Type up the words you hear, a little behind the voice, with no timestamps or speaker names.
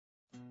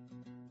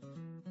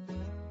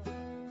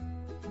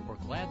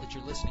glad that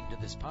you're listening to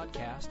this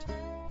podcast.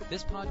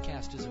 This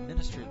podcast is a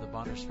ministry of the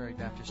Bonners Ferry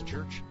Baptist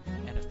Church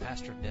and of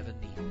Pastor Nevin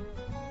Neal.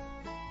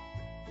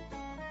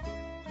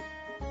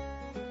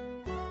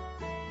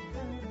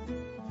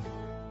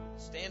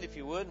 Stand if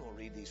you would, and we'll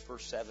read these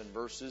first 7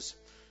 verses.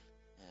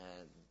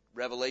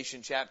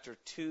 Revelation chapter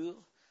 2,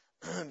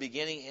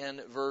 beginning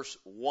in verse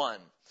 1.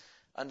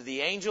 Unto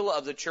the angel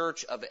of the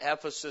church of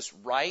Ephesus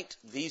write,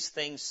 These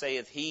things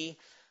saith he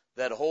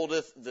that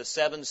holdeth the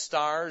 7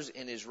 stars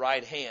in his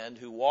right hand,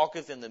 who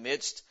walketh in the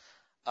midst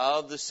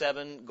of the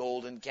 7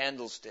 golden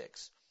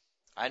candlesticks.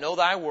 I know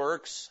thy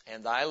works,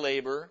 and thy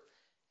labor,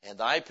 and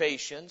thy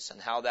patience,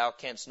 and how thou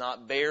canst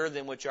not bear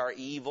them which are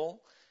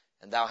evil,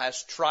 and thou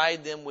hast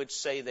tried them which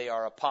say they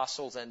are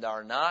apostles and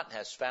are not, and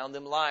hast found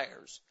them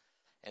liars,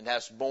 and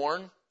hast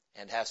borne,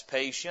 and hast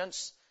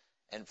patience,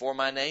 and for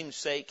my name's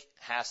sake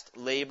hast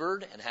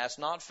labored, and hast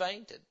not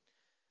fainted.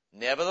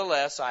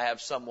 Nevertheless, I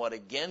have somewhat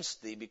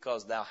against thee,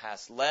 because thou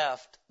hast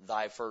left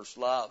thy first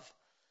love.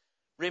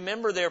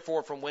 Remember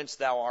therefore from whence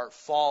thou art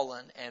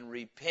fallen, and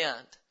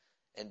repent,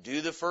 and do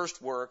the first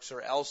works,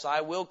 or else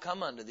I will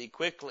come unto thee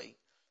quickly,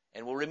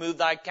 and will remove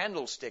thy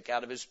candlestick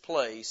out of his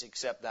place,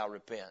 except thou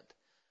repent.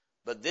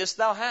 But this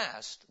thou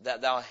hast,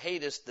 that thou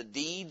hatest the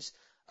deeds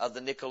of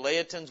the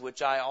Nicolaitans,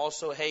 which I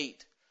also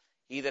hate.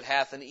 He that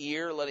hath an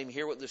ear, let him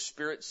hear what the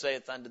Spirit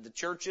saith unto the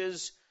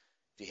churches.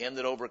 To him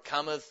that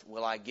overcometh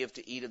will I give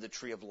to eat of the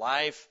tree of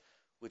life,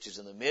 which is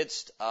in the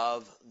midst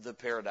of the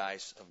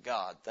paradise of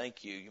God.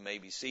 Thank you. You may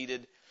be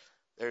seated.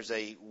 There's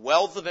a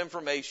wealth of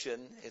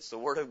information. It's the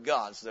Word of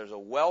God. So there's a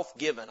wealth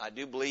given. I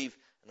do believe,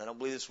 and I don't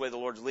believe this way the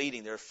Lord's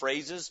leading, there are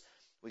phrases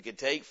we could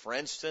take. For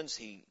instance,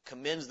 He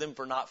commends them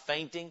for not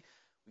fainting.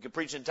 We could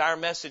preach an entire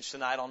message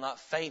tonight on not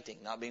fainting,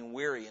 not being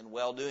weary and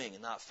well-doing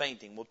and not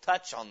fainting. We'll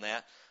touch on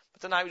that.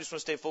 But tonight we just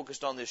want to stay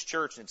focused on this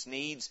church and its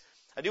needs.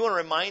 I do want to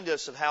remind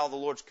us of how the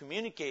Lord's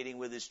communicating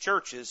with His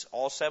churches.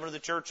 All 7 of the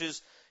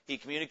churches, He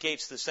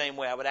communicates the same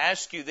way. I would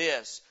ask you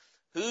this.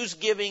 Who's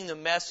giving the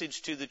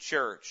message to the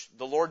church?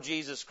 The Lord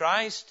Jesus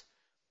Christ,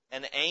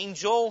 an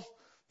angel,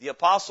 the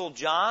Apostle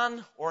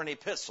John, or an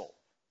epistle?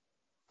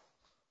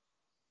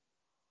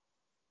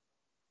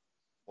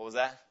 What was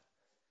that?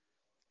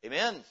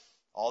 Amen.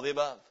 All the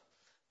above.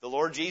 The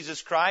Lord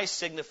Jesus Christ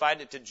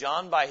signified it to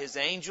John by His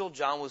angel.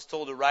 John was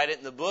told to write it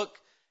in the book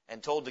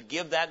and told to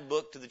give that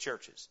book to the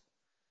churches.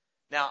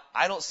 Now,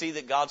 I don't see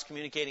that God's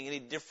communicating any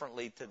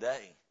differently today.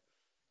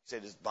 You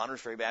say, does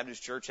Bonners Ferry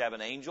Baptist Church have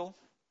an angel?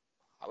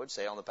 I would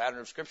say on the pattern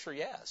of Scripture,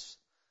 yes.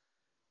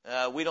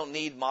 We don't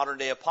need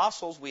modern-day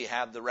apostles. We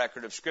have the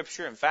record of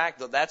Scripture. In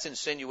fact, that's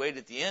insinuated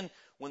at the end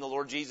when the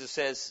Lord Jesus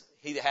says,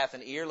 He that hath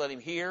an ear, let him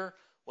hear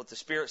what the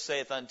Spirit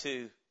saith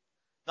unto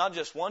not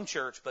just one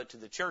church, but to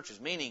the churches.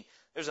 Meaning,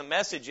 there's a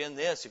message in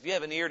this. If you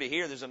have an ear to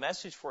hear, there's a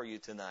message for you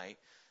tonight.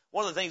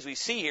 One of the things we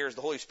see here is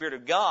the Holy Spirit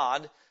of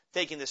God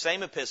taking the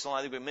same epistle,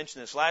 I think we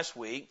mentioned this last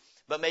week,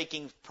 but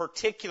making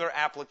particular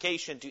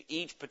application to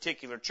each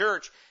particular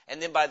church. And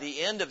then by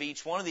the end of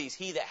each one of these,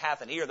 he that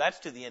hath an ear, that's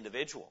to the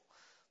individual.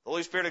 The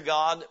Holy Spirit of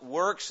God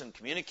works and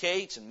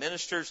communicates and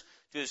ministers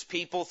to His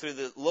people through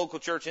the local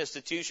church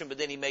institution, but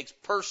then He makes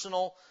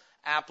personal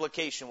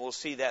application. We'll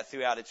see that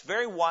throughout.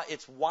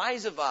 It's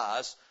wise of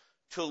us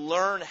to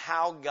learn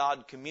how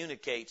God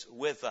communicates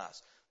with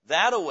us.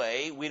 That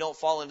way, we don't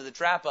fall into the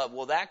trap of,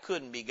 well, that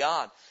couldn't be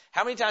God.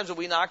 How many times have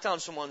we knocked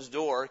on someone's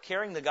door,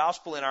 carrying the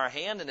gospel in our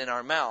hand and in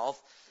our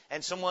mouth,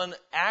 and someone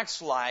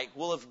acts like,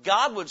 well, if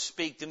God would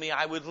speak to me,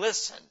 I would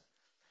listen.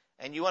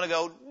 And you want to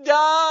go,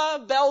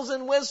 duh, bells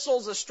and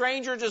whistles, a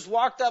stranger just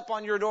walked up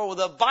on your door with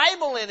a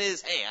Bible in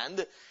his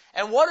hand,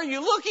 and what are you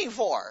looking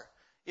for?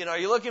 Are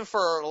you looking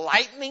for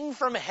lightning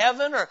from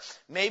heaven? Or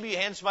maybe you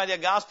hand somebody a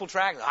gospel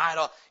tract.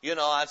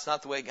 That's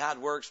not the way God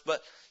works.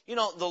 But,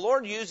 the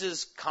Lord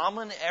uses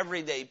common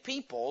everyday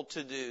people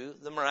to do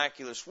the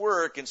miraculous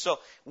work. And so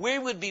we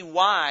would be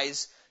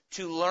wise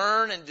to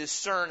learn and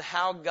discern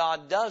how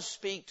God does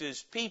speak to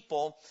His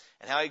people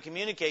and how He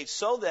communicates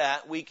so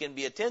that we can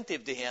be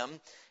attentive to Him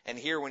and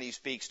hear when He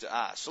speaks to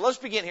us. So let's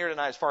begin here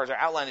tonight as far as our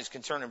outline is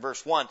concerned in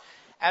verse 1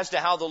 as to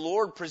how the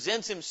Lord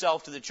presents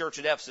Himself to the church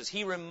at Ephesus.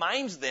 He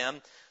reminds them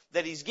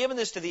that He's given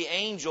this to the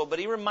angel, but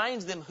He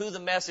reminds them who the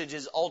message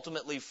is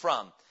ultimately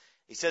from.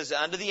 He says,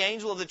 unto the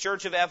angel of the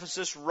church of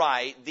Ephesus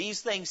write, These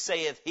things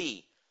saith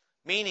He.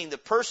 Meaning the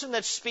person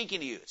that's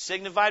speaking to you, it's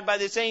signified by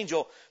this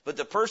angel, but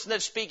the person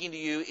that's speaking to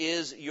you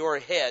is your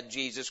head,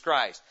 Jesus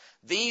Christ.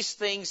 These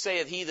things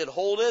saith He that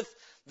holdeth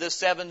the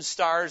 7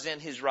 stars in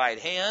His right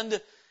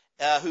hand,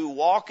 who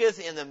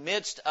walketh in the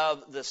midst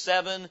of the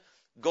 7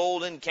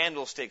 golden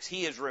candlesticks.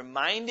 He is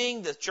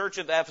reminding the church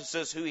of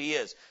Ephesus who He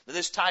is. Now,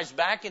 this ties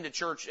back into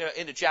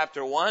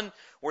chapter 1,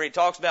 where He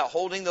talks about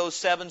holding those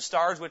 7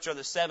 stars, which are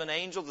the 7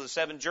 angels of the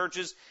 7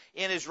 churches,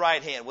 in His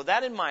right hand. With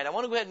that in mind, I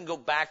want to go ahead and go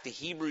back to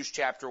Hebrews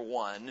chapter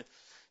 1,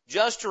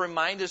 just to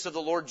remind us of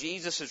the Lord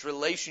Jesus'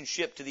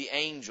 relationship to the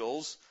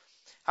angels.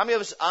 How many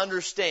of us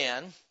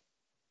understand,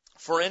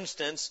 for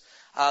instance,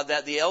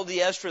 that the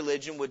LDS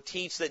religion would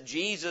teach that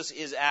Jesus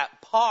is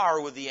at par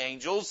with the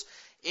angels,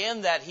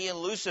 in that He and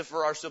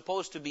Lucifer are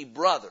supposed to be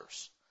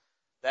brothers.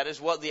 That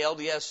is what the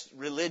LDS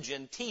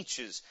religion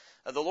teaches.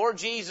 The Lord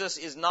Jesus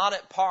is not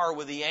at par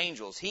with the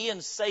angels. He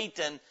and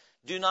Satan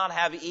do not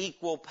have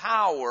equal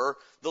power.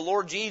 The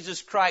Lord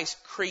Jesus Christ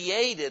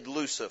created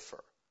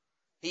Lucifer.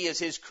 He is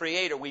his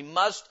creator. We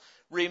must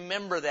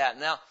remember that.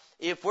 Now,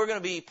 if we're going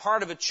to be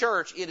part of a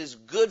church, it is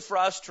good for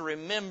us to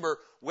remember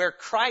where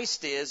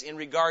Christ is in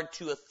regard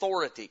to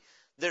authority.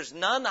 There's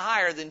none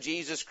higher than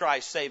Jesus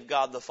Christ save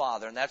God the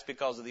Father, and that's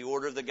because of the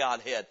order of the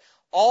Godhead.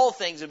 All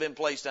things have been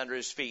placed under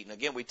his feet. And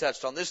again, we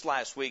touched on this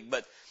last week,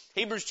 but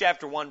Hebrews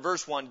chapter 1,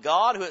 verse 1,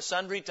 God, who at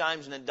sundry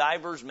times and in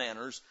divers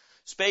manners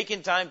spake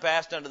in time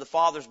past unto the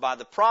fathers by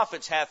the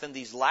prophets, hath in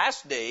these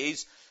last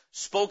days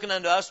spoken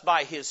unto us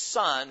by his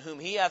Son, whom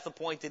he hath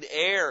appointed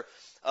heir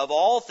of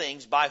all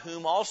things, by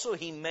whom also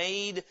he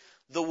made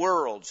the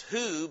worlds,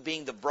 who,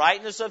 being the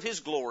brightness of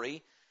his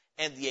glory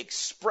and the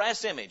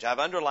express image, I've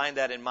underlined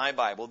that in my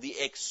Bible, the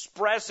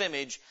express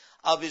image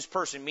of his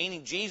person,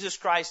 meaning Jesus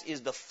Christ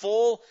is the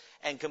full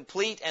and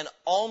complete and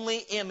only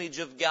image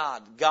of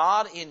God.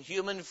 God in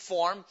human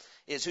form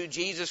is who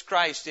Jesus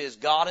Christ is.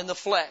 God in the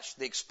flesh,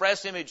 the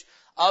express image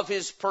of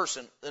his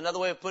person. Another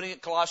way of putting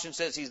it, Colossians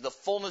says he's the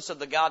fullness of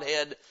the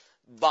Godhead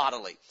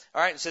bodily.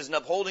 All right, it says, and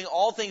upholding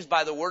all things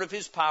by the word of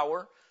his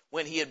power,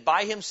 when he had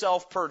by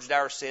himself purged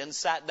our sins,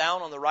 sat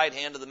down on the right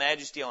hand of the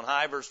majesty on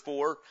high, verse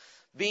 4,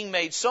 being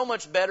made so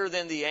much better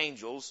than the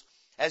angels,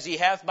 as he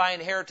hath by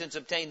inheritance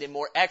obtained a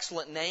more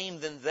excellent name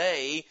than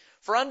they.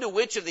 For unto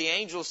which of the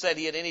angels said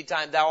he at any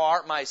time, Thou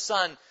art my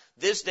son,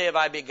 this day have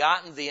I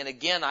begotten thee, and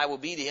again I will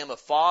be to him a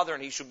father,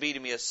 and he shall be to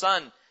me a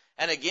son.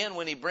 And again,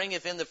 when he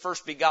bringeth in the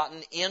first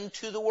begotten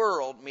into the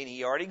world, meaning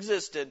he already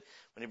existed,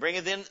 when he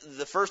bringeth in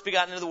the first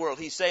begotten into the world,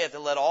 he saith,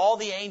 and let all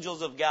the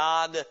angels of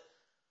God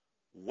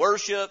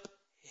worship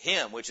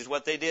him, which is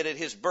what they did at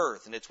his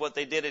birth, and it's what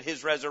they did at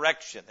his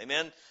resurrection.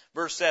 Amen?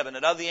 Verse 7,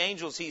 and of the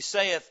angels he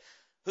saith,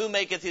 who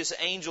maketh his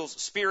angels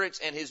spirits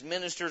and his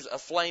ministers a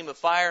flame of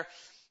fire?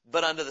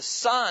 But unto the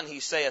Son he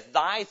saith,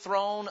 Thy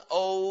throne,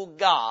 O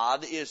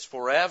God, is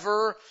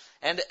forever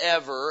and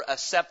ever. A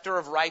scepter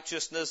of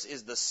righteousness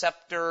is the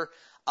scepter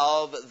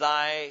of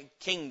thy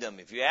kingdom.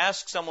 If you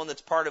ask someone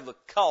that's part of a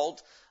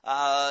cult,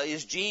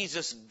 is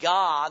Jesus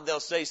God? They'll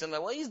say something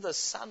like, well, he's the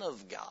Son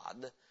of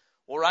God.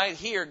 Well, right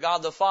here,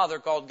 God the Father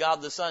called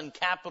God the Son,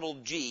 capital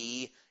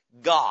G,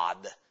 God,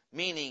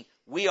 meaning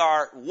we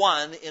are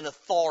one in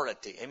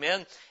authority.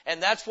 Amen?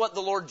 And that's what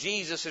the Lord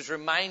Jesus is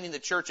reminding the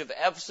church of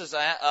Ephesus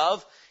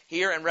of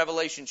here in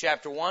Revelation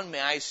chapter 1.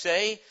 May I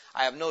say,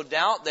 I have no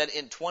doubt that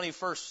in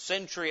 21st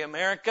century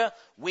America,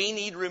 we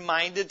need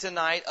reminded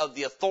tonight of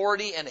the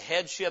authority and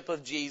headship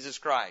of Jesus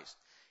Christ.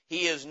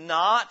 He is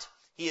not,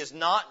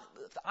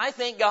 I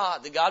thank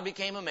God that God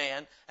became a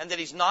man and that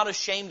he's not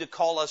ashamed to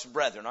call us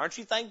brethren. Aren't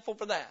you thankful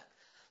for that?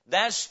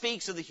 That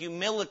speaks of the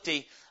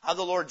humility of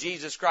the Lord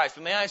Jesus Christ.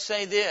 But may I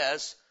say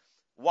this,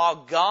 while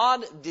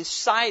God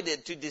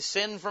decided to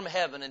descend from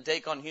heaven and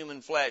take on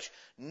human flesh,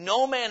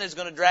 no man is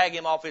going to drag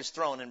him off his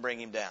throne and bring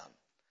him down.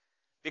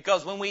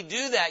 Because when we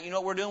do that, you know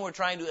what we're doing? We're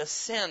trying to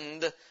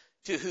ascend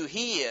to who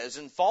he is.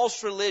 And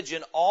false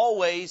religion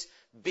always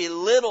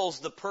belittles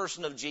the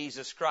person of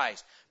Jesus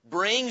Christ,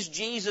 brings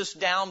Jesus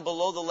down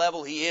below the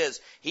level he is.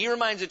 He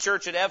reminds the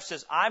church at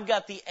Ephesus, I've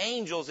got the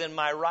angels in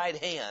my right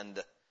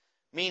hand,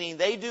 meaning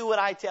they do what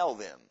I tell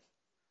them.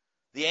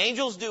 The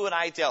angels do what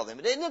I tell them.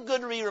 Isn't it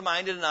good to be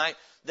reminded tonight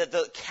that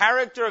the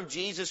character of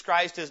Jesus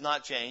Christ has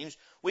not changed?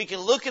 We can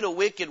look at a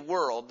wicked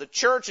world. The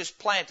church is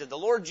planted. The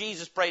Lord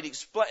Jesus prayed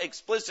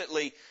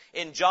explicitly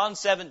in John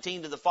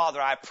 17 to the Father,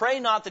 I pray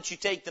not that you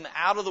take them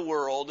out of the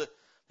world,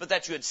 but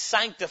that you would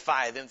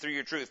sanctify them through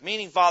your truth.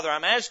 Meaning, Father,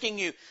 I'm asking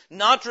you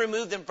not to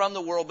remove them from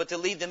the world, but to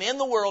leave them in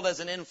the world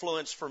as an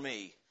influence for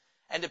me.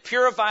 And to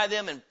purify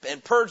them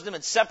and purge them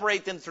and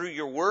separate them through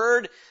your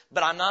word.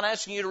 But I'm not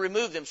asking you to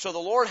remove them. So the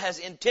Lord has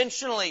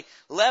intentionally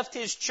left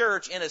his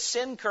church in a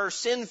sin-cursed,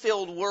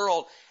 sin-filled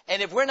world.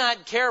 And if we're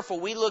not careful,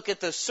 we look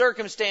at the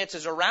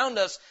circumstances around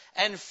us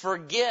and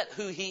forget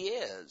who he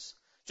is.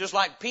 Just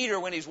like Peter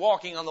when he's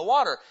walking on the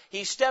water.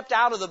 He stepped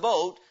out of the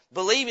boat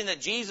believing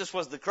that Jesus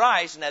was the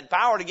Christ and had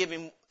power to give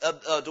him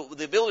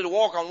the ability to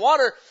walk on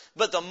water.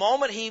 But the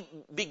moment he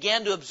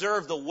began to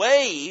observe the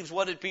waves,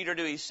 what did Peter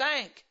do? He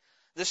sank.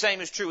 The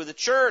same is true with the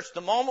church.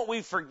 The moment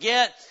we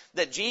forget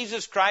that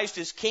Jesus Christ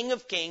is King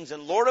of Kings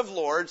and Lord of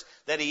Lords,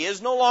 that he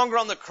is no longer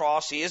on the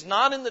cross, he is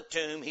not in the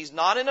tomb, he's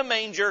not in a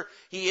manger,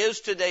 he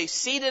is today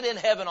seated in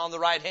heaven on the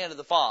right hand of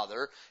the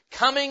Father,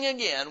 coming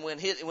again when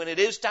it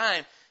is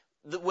time.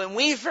 When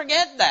we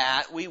forget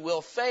that, we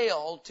will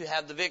fail to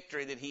have the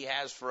victory that he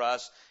has for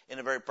us in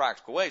a very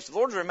practical way. So the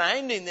Lord's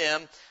reminding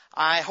them,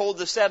 I hold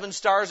the 7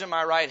 stars in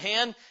my right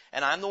hand,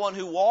 and I'm the one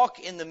who walk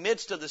in the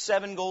midst of the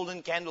 7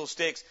 golden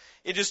candlesticks.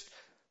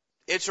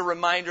 It's a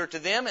reminder to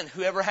them, and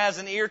whoever has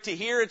an ear to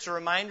hear, it's a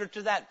reminder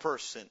to that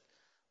person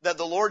that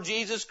the Lord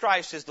Jesus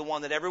Christ is the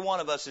one that every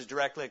one of us is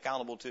directly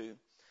accountable to.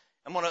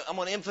 I'm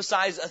going to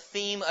emphasize a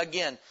theme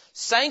again.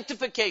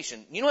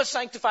 Sanctification. You know what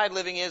sanctified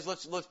living is?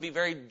 Let's be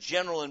very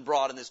general and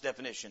broad in this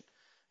definition.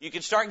 You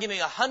can start giving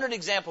 100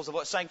 examples of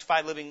what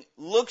sanctified living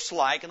looks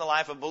like in the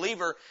life of a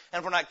believer, and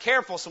if we're not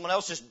careful, someone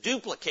else just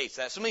duplicates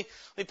that. So let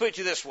me put it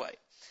to you this way.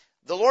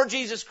 The Lord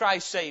Jesus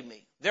Christ saved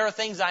me. There are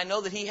things I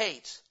know that He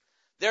hates.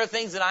 There are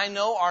things that I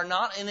know are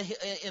not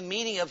in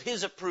meaning of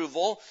His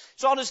approval.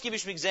 So I'll just give you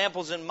some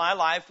examples in my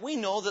life. We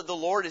know that the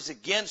Lord is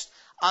against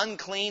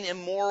unclean,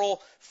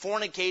 immoral,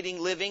 fornicating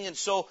living. And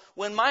so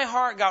when my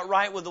heart got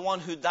right with the one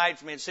who died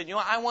for me and said, you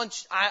know,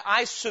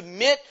 I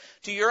submit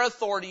to your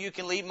authority, you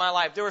can lead my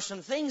life. There were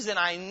some things that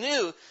I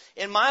knew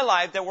in my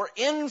life that were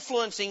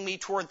influencing me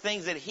toward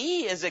things that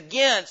He is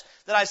against,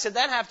 that I said,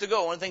 that have to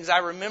go. One of the things I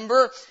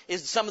remember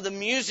is some of the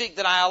music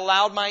that I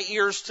allowed my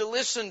ears to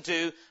listen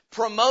to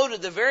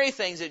promoted the very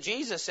things that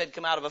Jesus said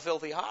come out of a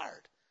filthy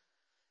heart.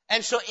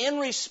 And so in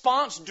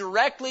response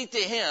directly to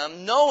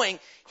Him, knowing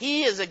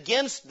He is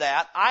against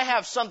that, I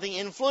have something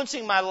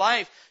influencing my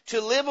life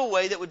to live a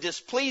way that would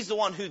displease the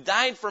one who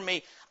died for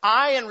me.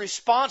 I, in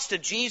response to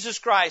Jesus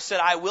Christ, said,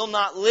 I will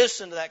not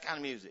listen to that kind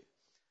of music.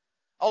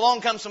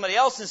 Along comes somebody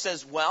else and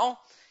says, well,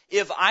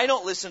 if I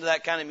don't listen to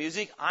that kind of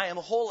music, I am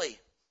holy.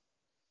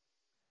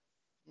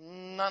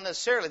 Not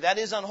necessarily. That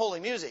is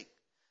unholy music.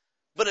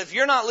 But if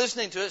you're not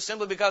listening to it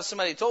simply because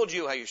somebody told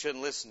you how you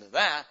shouldn't listen to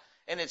that,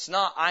 and it's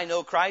not, I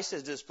know Christ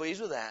is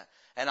displeased with that,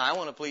 and I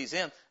want to please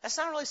Him, that's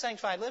not really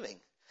sanctified living.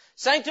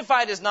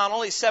 Sanctified is not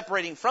only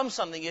separating from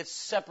something, it's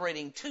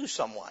separating to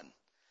someone.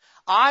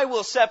 I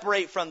will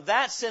separate from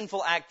that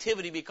sinful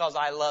activity because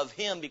I love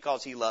Him,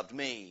 because He loved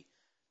me.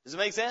 Does it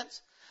make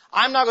sense?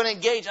 I'm not going to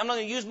engage. I'm not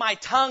going to use my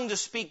tongue to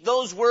speak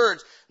those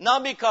words,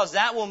 not because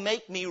that will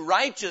make me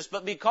righteous,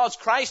 but because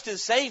Christ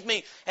has saved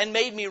me and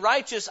made me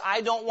righteous.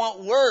 I don't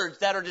want words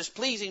that are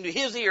displeasing to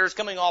His ears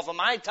coming off of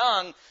my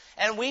tongue.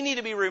 And we need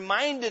to be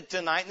reminded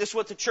tonight, and this is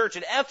what the church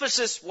at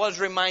Ephesus was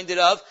reminded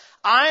of,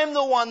 I am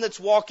the one that's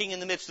walking in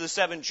the midst of the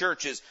 7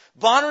 churches.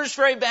 Bonners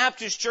Ferry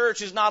Baptist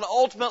Church is not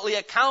ultimately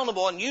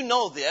accountable, and you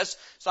know this,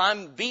 so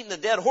I'm beating the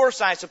dead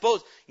horse, I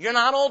suppose. You're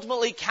not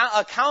ultimately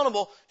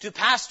accountable to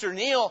Pastor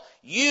Neil.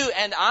 You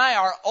and I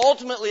are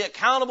ultimately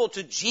accountable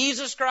to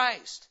Jesus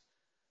Christ.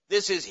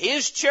 This is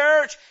His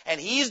church,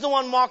 and He's the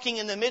one walking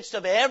in the midst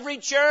of every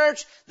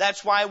church.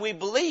 That's why we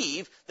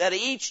believe that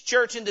each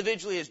church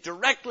individually is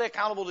directly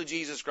accountable to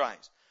Jesus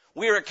Christ.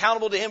 We are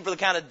accountable to Him for the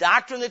kind of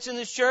doctrine that's in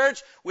this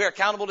church. We are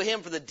accountable to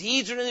Him for the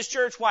deeds that are in this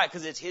church. Why?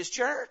 Because it's His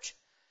church.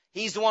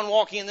 He's the one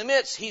walking in the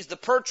midst. He's the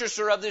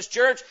purchaser of this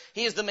church.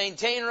 He is the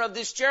maintainer of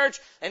this church.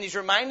 And He's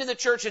reminded the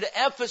church at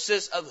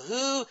Ephesus of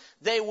who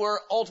they were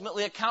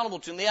ultimately accountable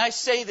to. May I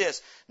say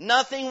this?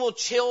 Nothing will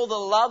chill the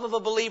love of a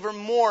believer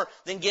more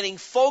than getting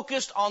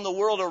focused on the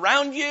world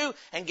around you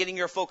and getting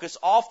your focus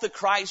off the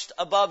Christ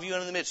above you and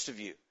in the midst of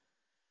you.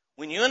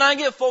 When you and I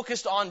get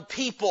focused on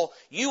people,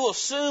 you will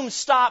soon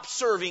stop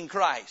serving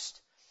Christ.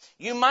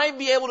 You might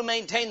be able to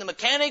maintain the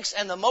mechanics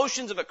and the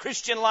motions of a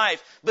Christian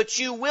life, but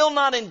you will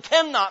not and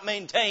cannot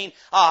maintain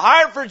a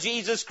heart for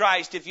Jesus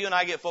Christ if you and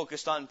I get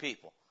focused on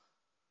people.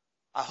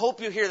 I hope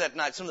you hear that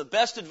tonight. Some of the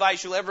best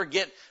advice you'll ever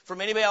get from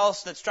anybody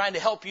else that's trying to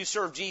help you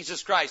serve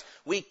Jesus Christ.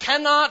 We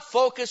cannot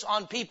focus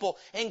on people,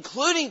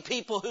 including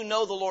people who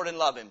know the Lord and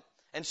love Him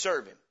and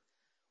serve Him.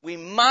 We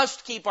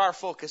must keep our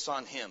focus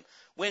on Him.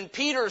 When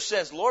Peter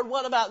says, Lord,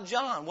 what about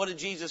John? What did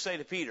Jesus say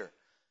to Peter?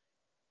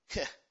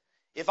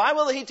 If I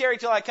will that He tarry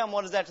till I come,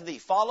 what is that to thee?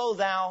 Follow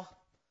thou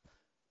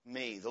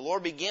me. The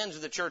Lord begins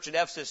with the church at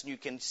Ephesus, and you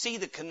can see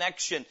the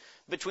connection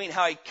between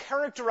how He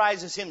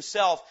characterizes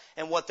Himself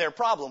and what their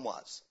problem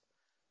was.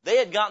 They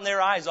had gotten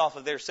their eyes off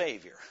of their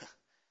Savior.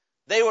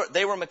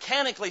 They were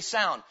mechanically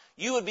sound.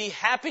 You would be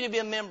happy to be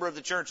a member of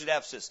the church at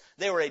Ephesus.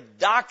 They were a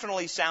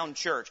doctrinally sound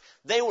church.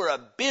 They were a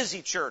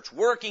busy church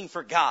working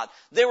for God.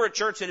 They were a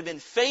church that had been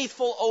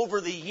faithful over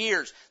the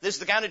years. This is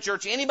the kind of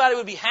church anybody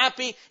would be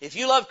happy. If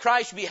you love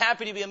Christ, you'd be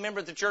happy to be a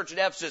member of the church at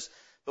Ephesus.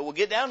 But we'll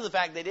get down to the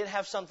fact they did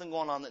have something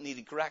going on that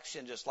needed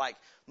correction, just like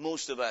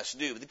most of us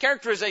do. But the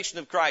characterization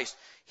of Christ,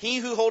 He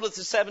who holdeth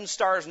the 7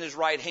 stars in His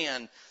right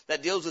hand,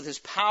 that deals with His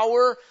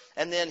power,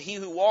 and then He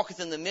who walketh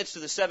in the midst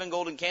of the 7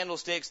 golden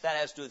candlesticks, that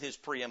has to do with His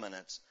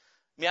preeminence.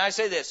 May I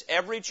say this?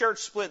 Every church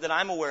split that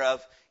I'm aware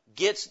of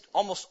gets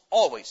almost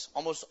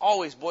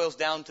always boils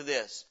down to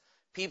this.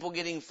 People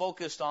getting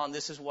focused on,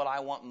 this is what I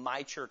want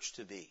my church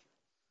to be.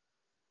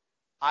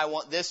 I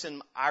want this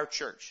in our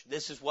church.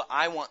 This is what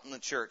I want in the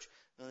church.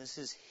 No, this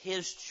is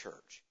His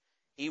church.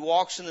 He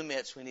walks in the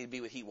midst. We need to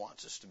be what He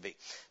wants us to be.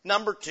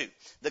 Number 2,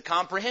 the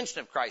comprehension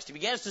of Christ. He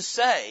begins to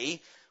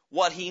say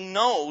what He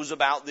knows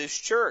about this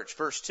church.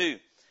 Verse 2.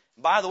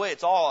 By the way,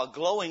 it's all a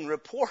glowing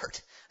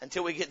report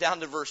until we get down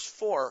to verse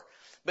 4.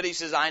 But He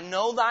says, I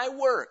know thy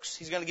works.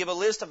 He's going to give a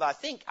list of, I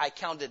think I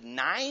counted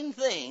 9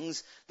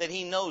 things that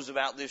He knows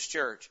about this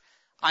church.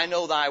 I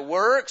know thy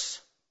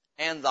works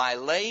and thy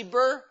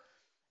labor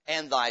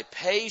and thy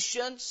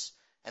patience,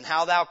 and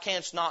how thou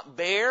canst not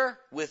bear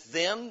with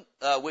them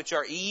which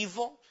are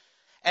evil.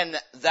 And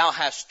thou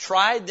hast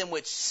tried them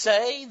which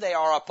say they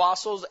are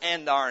apostles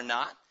and are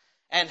not,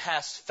 and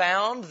hast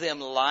found them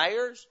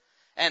liars,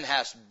 and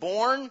hast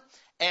borne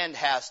and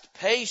hast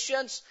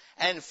patience,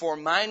 and for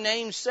my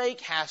name's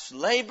sake hast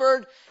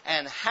labored,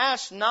 and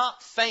hast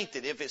not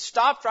fainted. If it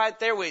stopped right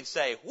there, we'd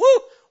say,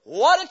 whoo,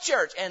 what a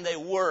church. And they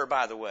were,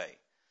 by the way.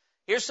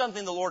 Here's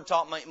something the Lord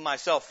taught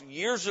myself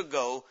years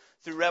ago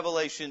through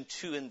Revelation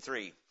 2 and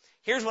 3.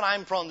 Here's what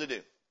I'm prone to do.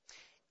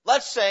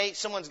 Let's say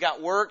someone's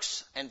got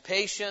works and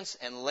patience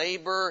and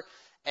labor,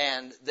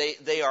 and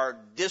they are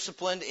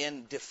disciplined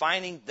in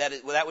defining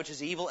that which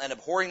is evil and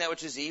abhorring that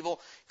which is evil,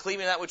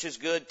 cleaving that which is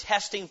good,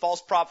 testing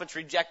false prophets,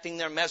 rejecting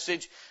their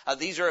message.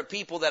 These are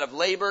people that have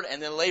labored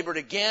and then labored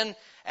again,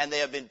 and they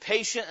have been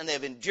patient, and they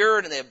have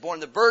endured, and they have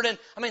borne the burden.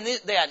 I mean,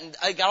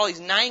 they got all these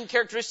 9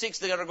 characteristics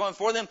that are going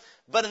for them,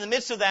 but in the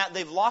midst of that,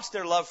 they've lost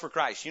their love for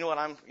Christ. You know what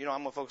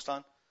I'm focused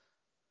on?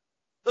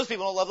 Those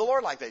people don't love the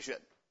Lord like they should.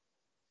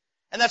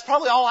 And that's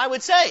probably all I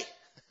would say.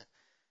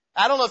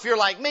 I don't know if you're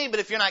like me, but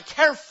if you're not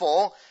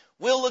careful,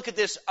 we'll look at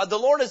this. The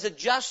Lord is a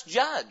just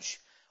judge.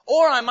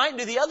 Or I might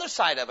do the other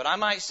side of it. I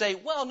might say,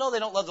 well, no, they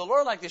don't love the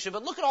Lord like they should,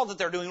 but look at all that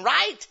they're doing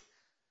right.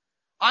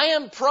 I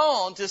am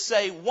prone to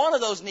say one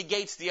of those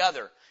negates the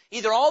other.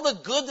 Either all the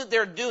good that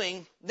they're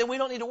doing, then we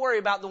don't need to worry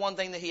about the one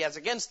thing that He has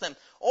against them.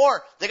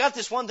 Or they got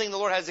this one thing the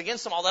Lord has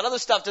against them. All that other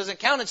stuff doesn't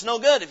count. It's no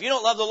good. If you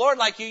don't love the Lord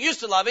like you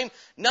used to love Him,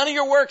 none of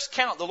your works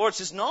count. The Lord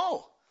says,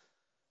 no.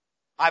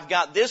 I've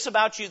got this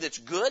about you that's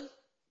good.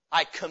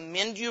 I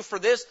commend you for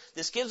this.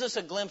 This gives us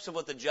a glimpse of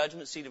what the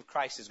judgment seat of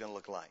Christ is going to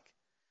look like.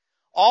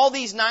 All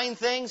these 9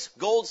 things,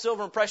 gold,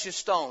 silver, and precious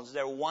stones,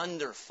 they're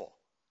wonderful.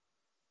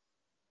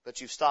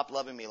 But you've stopped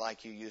loving me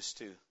like you used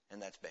to,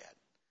 and that's bad.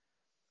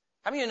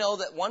 How many of you know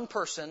that one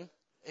person,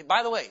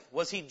 by the way,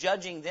 was he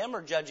judging them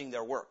or judging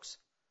their works?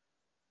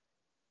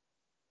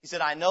 He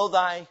said, I know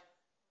thy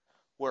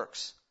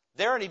works.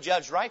 They're already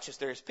judged righteous.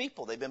 They're His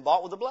people. They've been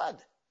bought with the blood.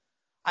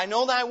 I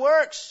know thy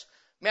works.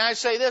 May I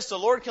say this? The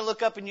Lord can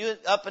look up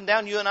and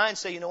down you and I and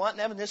say, you know what,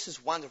 Nevin, this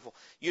is wonderful.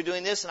 You're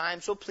doing this, and I am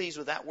so pleased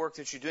with that work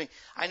that you're doing.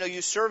 I know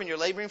you serve and you're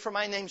laboring for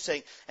my name's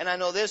sake, and I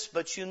know this,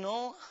 but you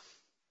know,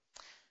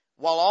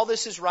 while all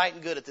this is right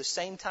and good, at the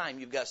same time,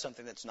 you've got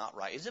something that's not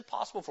right. Is it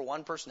possible for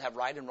one person to have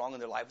right and wrong in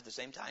their life at the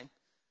same time?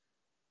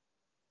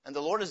 And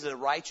the Lord is a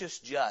righteous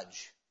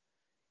judge.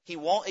 He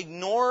won't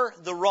ignore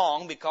the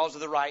wrong because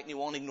of the right, and He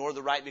won't ignore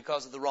the right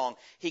because of the wrong.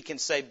 He can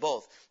say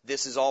both.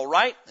 This is all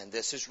right, and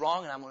this is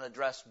wrong, and I'm going to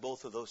address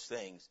both of those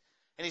things.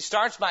 And He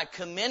starts by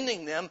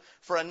commending them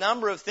for a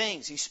number of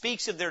things. He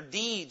speaks of their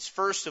deeds,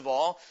 first of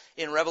all,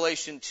 in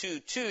Revelation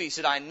 2:2. He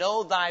said, I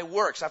know thy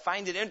works. I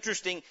find it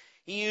interesting.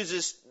 He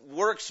uses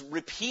works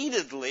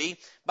repeatedly.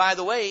 By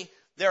the way,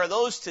 there are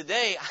those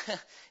today.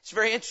 It's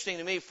very interesting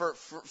to me.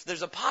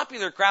 There's a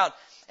popular crowd,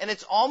 and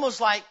it's almost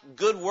like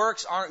good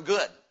works aren't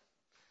good.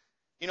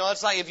 You know,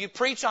 it's like if you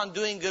preach on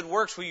doing good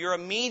works, well, you're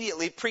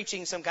immediately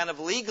preaching some kind of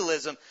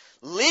legalism.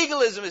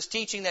 Legalism is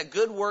teaching that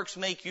good works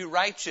make you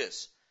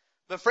righteous.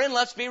 But friend,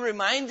 let's be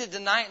reminded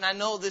tonight, and I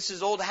know this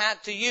is old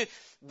hat to you,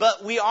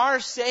 but we are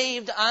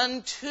saved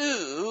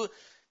unto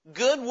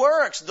good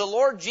works. The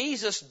Lord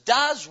Jesus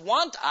does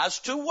want us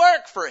to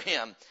work for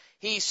Him.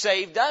 He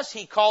saved us.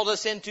 He called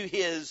us into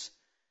His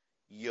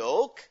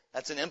yoke.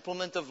 That's an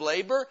implement of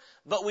labor.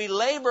 But we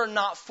labor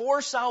not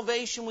for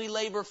salvation. We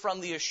labor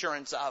from the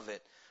assurance of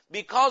it.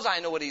 Because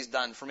I know what He's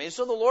done for me.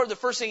 So the Lord, the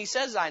first thing He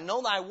says is, I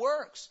know thy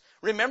works.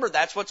 Remember,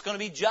 that's what's going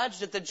to be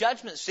judged at the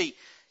judgment seat.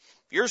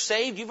 If you're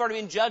saved, you've already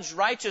been judged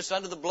righteous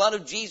under the blood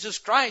of Jesus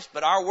Christ.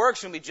 But our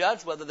works will be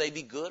judged, whether they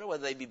be good or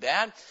whether they be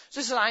bad. So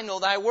He says, I know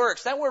thy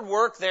works. That word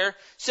work there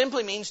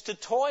simply means to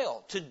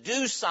toil, to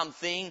do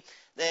something,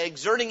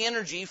 exerting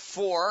energy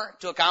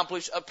to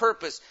accomplish a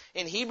purpose.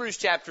 In Hebrews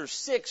chapter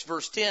 6,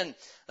 verse 10,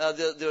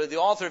 the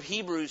author of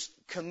Hebrews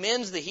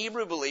commends the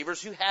Hebrew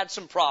believers who had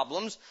some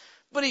problems.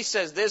 But he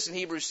says this in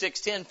Hebrews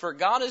 6:10, for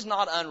God is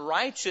not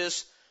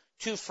unrighteous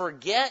to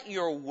forget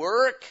your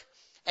work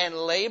and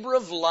labor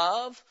of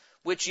love,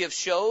 which ye have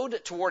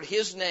showed toward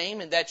His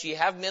name, and that ye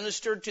have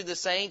ministered to the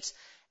saints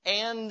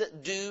and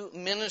do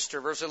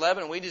minister. Verse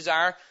 11, we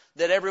desire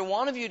that every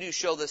one of you do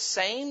show the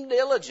same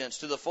diligence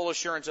to the full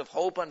assurance of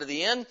hope unto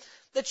the end,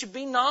 that you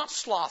be not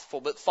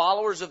slothful, but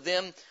followers of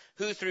them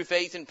who through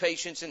faith and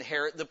patience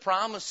inherit the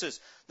promises.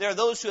 There are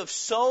those who have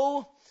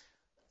so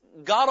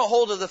got a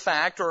hold of the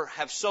fact, or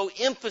have so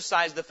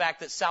emphasized the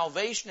fact that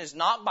salvation is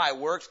not by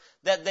works,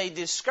 that they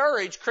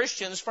discourage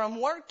Christians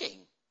from working.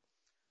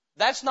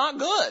 That's not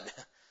good.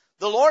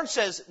 The Lord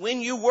says,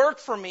 when you work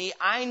for me,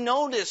 I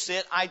notice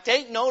it, I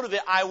take note of it,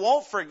 I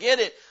won't forget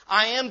it,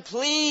 I am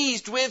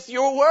pleased with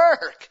your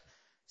work.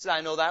 He said,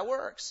 I know thy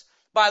works.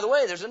 By the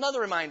way, there's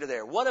another reminder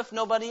there. What if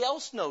nobody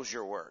else knows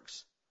your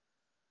works?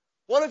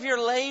 What if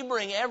you're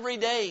laboring every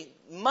day,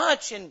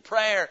 much in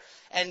prayer,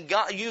 and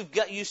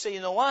you say,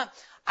 you know what?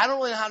 I don't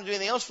really know how to do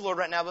anything else for the Lord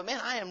right now, but man,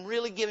 I am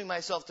really giving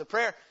myself to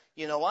prayer.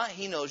 You know what?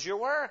 He knows your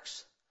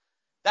works.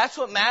 That's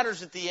what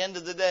matters at the end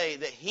of the day,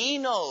 that He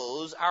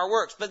knows our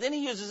works. But then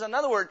He uses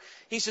another word.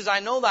 He says, I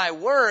know thy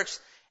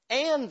works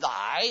and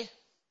thy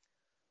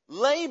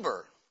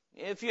labor.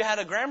 If you had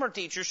a grammar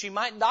teacher, she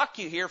might dock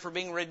you here for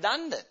being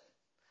redundant.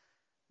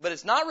 But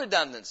it's not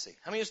redundancy.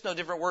 I mean, it's no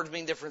different words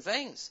mean different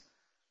things.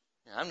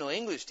 I'm no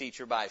English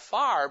teacher by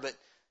far, but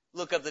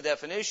look up the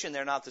definition.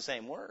 They're not the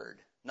same word.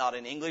 Not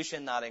in English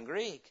and not in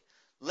Greek.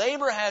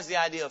 Labor has the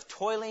idea of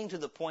toiling to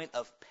the point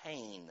of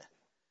pain.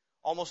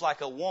 Almost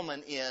like a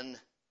woman in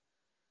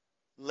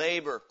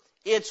labor.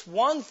 It's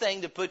one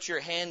thing to put your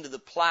hand to the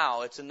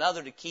plow. It's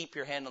another to keep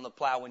your hand on the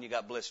plow when you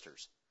got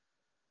blisters.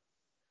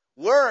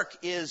 Work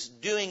is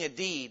doing a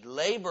deed.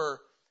 Labor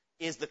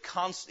is the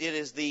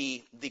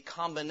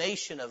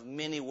combination of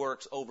many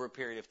works over a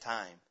period of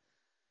time.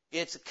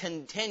 It's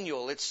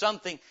continual. It's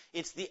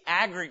the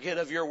aggregate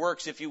of your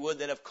works, if you would,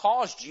 that have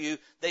caused you,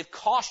 they've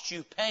cost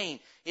you pain.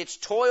 It's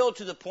toil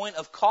to the point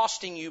of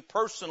costing you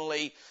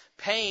personally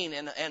pain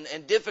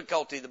and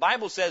difficulty. The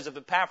Bible says of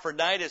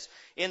Epaphroditus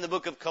in the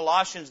book of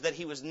Colossians that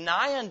he was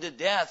nigh unto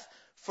death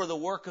for the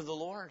work of the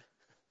Lord.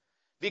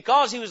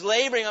 Because he was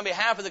laboring on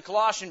behalf of the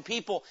Colossian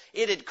people,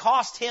 it had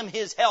cost him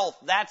his health.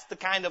 That's the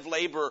kind of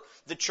labor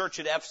the church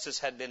at Ephesus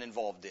had been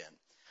involved in.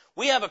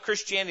 We have a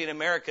Christianity in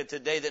America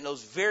today that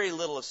knows very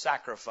little of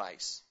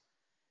sacrifice.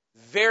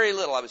 Very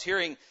little.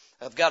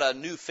 I've got a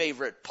new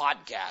favorite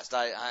podcast.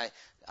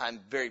 I'm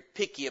very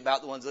picky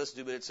about the ones I listen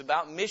to, but it's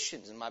about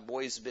missions, and my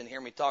boys have been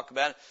hearing me talk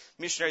about it.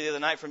 Missionary the other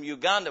night from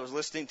Uganda was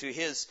listening to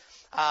his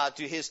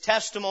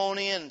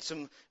testimony, and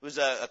it was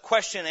a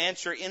question and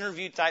answer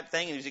interview type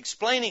thing, and he was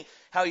explaining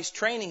how he's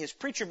training his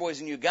preacher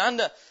boys in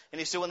Uganda. And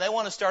he said when they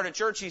want to start a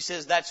church, he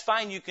says that's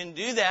fine, you can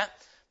do that,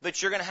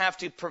 but you're going to have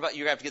to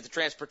get the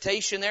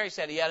transportation there. He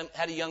said he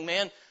had a young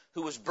man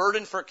who was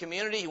burdened for a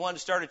community. He wanted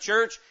to start a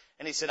church,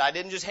 and he said I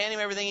didn't just hand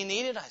him everything he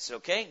needed. I said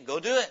okay, go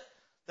do it.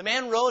 The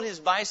man rode his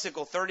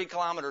bicycle 30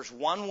 kilometers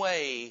one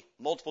way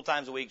multiple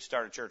times a week to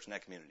start a church in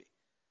that community.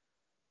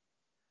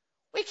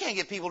 We can't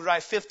get people to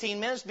drive 15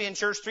 minutes to be in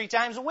church 3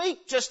 times a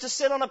week just to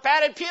sit on a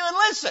padded pew and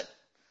listen.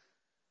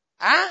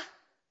 Huh?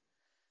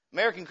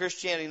 American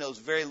Christianity knows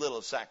very little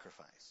of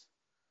sacrifice.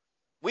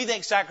 We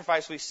think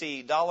sacrifice, we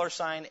see $ACRIFICE,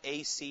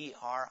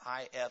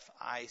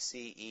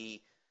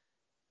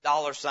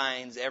 dollar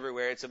signs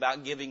everywhere. It's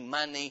about giving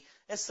money.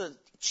 It's the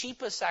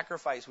cheapest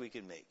sacrifice we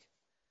can make.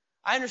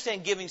 I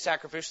understand giving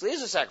sacrificially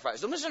is a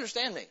sacrifice. Don't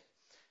misunderstand me.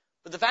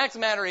 But the fact of the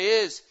matter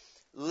is,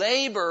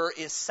 labor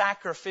is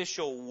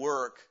sacrificial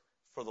work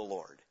for the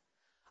Lord.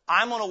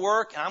 I'm going to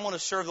work and I'm going to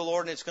serve the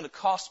Lord, and it's going to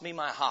cost me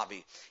my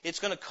hobby. It's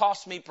going to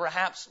cost me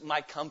perhaps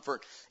my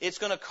comfort. It's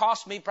going to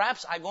cost me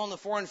perhaps I go on the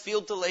foreign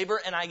field to labor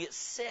and I get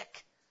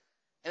sick.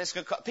 And it's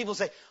going to people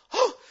say,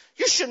 "Oh,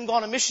 you shouldn't go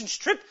on a missions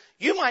trip.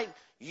 You might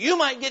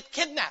get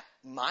kidnapped."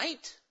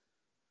 Might.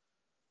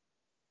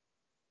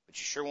 But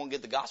you sure won't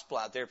get the gospel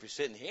out there if you're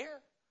sitting here.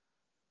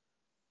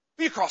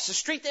 If you cross the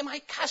street, they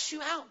might cuss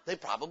you out. They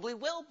probably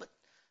will, but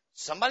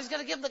somebody's got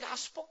to give the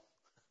gospel.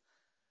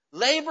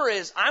 Labor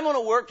is, I'm going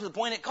to work to the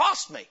point it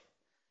costs me.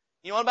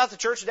 You know what about the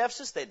church at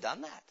Ephesus? They'd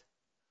done that.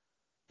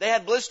 They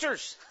had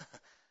blisters.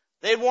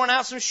 They had worn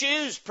out some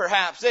shoes,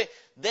 perhaps.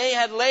 They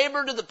had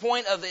labored to the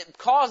point of it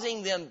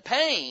causing them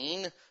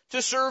pain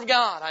to serve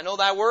God. I know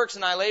thy works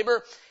and thy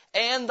labor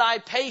and thy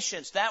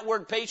patience. That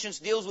word patience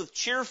deals with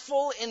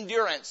cheerful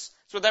endurance.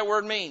 That's what that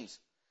word means.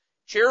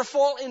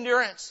 Cheerful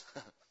endurance.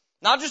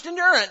 Not just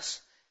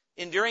endurance,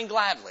 enduring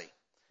gladly.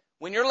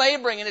 When you're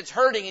laboring and it's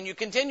hurting and you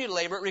continue to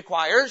labor, it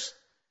requires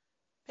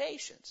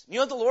patience. You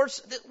know what the Lord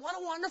said? What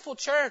a wonderful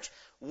church.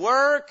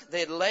 Work,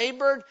 they had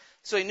labored,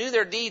 so he knew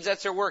their deeds,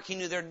 that's their work. He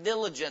knew their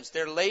diligence.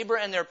 Their labor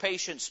and their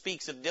patience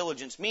speaks of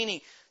diligence,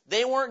 meaning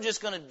they weren't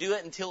just going to do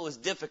it until it was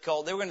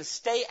difficult. They were going to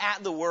stay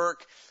at the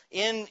work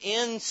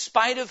in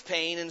spite of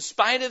pain, in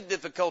spite of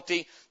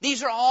difficulty.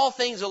 These are all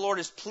things the Lord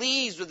is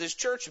pleased with His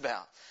church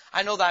about.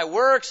 I know thy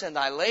works and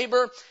thy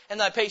labor and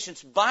thy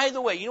patience. By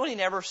the way, you know what He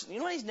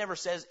never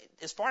says,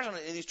 as far as I'm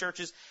in these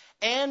churches,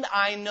 and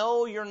I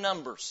know your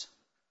numbers.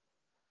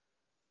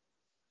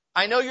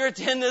 I know your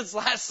attendance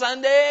last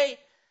Sunday,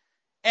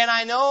 and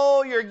I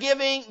know your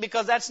giving,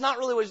 because that's not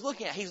really what He's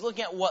looking at. He's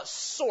looking at what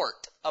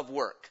sort of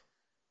work,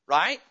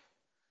 right?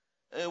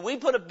 We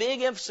put a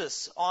big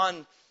emphasis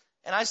on,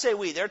 and I say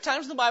we, there are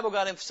times in the Bible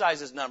God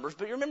emphasizes numbers,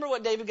 but you remember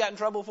what David got in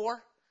trouble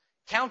for?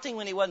 Counting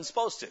when he wasn't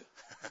supposed to.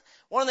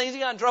 One of the things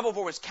he got in trouble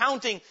for was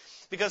counting,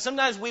 because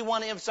sometimes we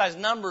want to emphasize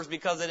numbers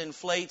because it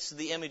inflates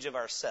the image of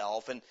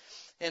ourselves. And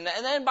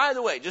then, by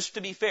the way, just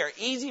to be fair,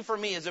 easy for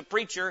me as a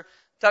preacher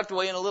tucked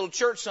away in a little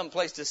church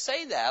someplace to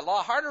say that. A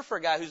lot harder for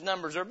a guy whose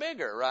numbers are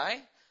bigger,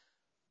 right?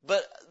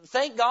 But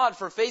thank God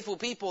for faithful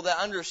people that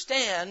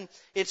understand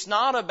it's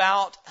not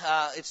about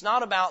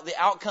the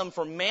outcome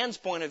from man's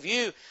point of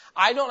view.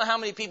 I don't know how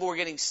many people were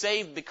getting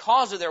saved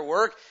because of their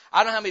work. I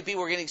don't know how many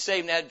people were getting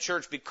saved and added to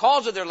church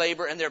because of their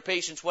labor and their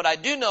patience. What I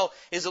do know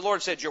is the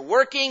Lord said, you're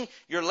working,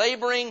 you're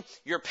laboring,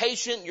 you're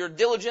patient, you're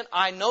diligent.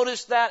 I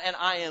noticed that and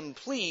I am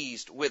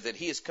pleased with it.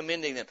 He is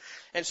commending them.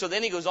 And so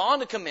then he goes on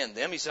to commend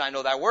them. He said, I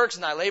know thy works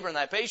and thy labor and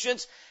thy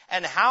patience,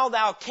 and how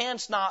thou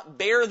canst not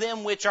bear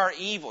them which are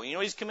evil. You know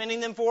what he's commending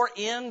them for?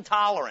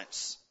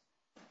 Intolerance.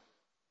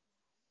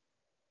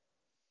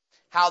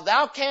 How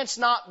thou canst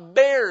not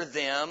bear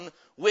them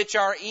which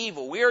are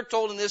evil. We are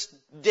told in this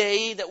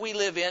day that we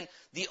live in,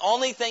 the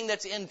only thing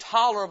that's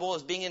intolerable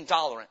is being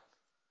intolerant.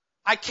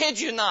 I kid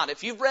you not.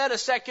 If you've read a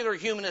secular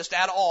humanist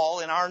at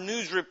all in our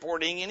news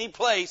reporting, any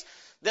place,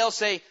 they'll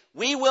say,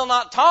 we will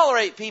not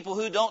tolerate people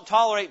who don't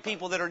tolerate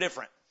people that are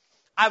different.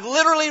 I've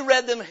literally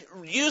read them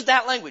use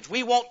that language.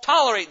 We won't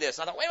tolerate this.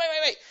 I thought, wait.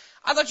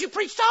 I thought you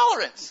preached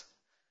tolerance.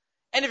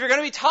 And if you're going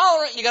to be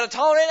tolerant, you got to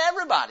tolerate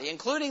everybody,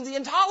 including the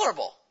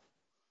intolerable.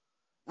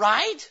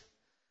 Right?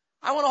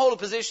 I want to hold a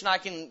position I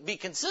can be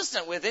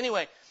consistent with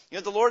anyway. You know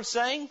what the Lord's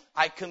saying?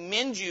 I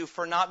commend you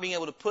for not being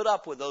able to put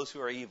up with those who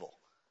are evil.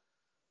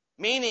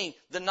 Meaning,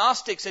 the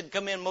Gnostics had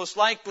come in most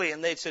likely,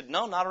 and they'd said,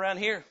 no, not around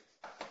here.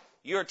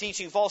 You're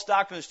teaching false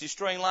doctrines,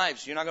 destroying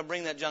lives. You're not going to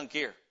bring that junk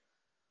here.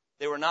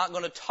 They were not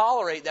going to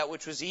tolerate that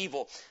which was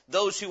evil.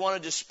 Those who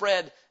wanted to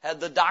spread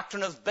the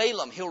doctrine of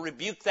Balaam, he'll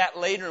rebuke that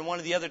later in one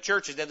of the other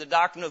churches. They had the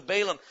doctrine of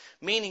Balaam,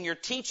 meaning you're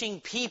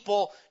teaching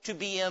people to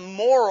be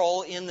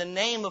immoral in the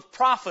name of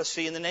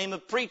prophecy, in the name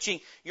of preaching.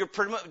 You're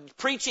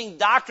preaching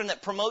doctrine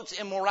that promotes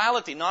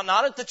immorality. Not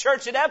at the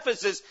church at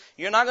Ephesus.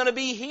 You're not going to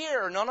be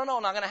here. No, not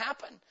going to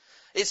happen.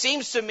 It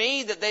seems to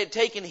me that they had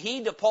taken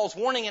heed to Paul's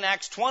warning in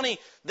Acts 20.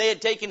 They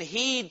had taken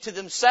heed to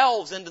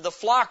themselves and to the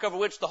flock over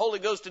which the Holy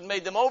Ghost had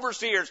made them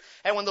overseers.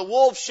 And when the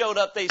wolves showed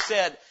up, they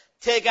said,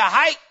 take a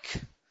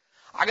hike.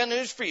 I got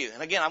news for you.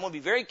 And again, I'm going to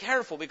be very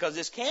careful because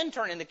this can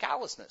turn into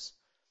callousness.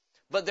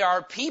 But there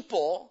are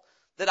people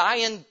that I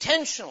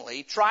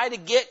intentionally try to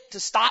get to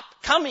stop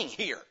coming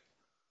here.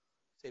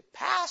 Say,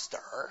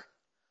 Pastor,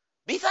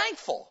 be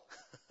thankful.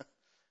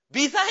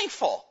 Be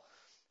thankful.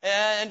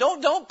 And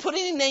don't put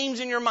any names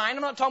in your mind.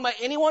 I'm not talking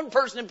about any one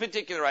person in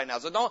particular right now.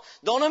 So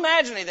don't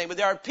imagine anything. But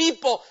there are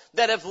people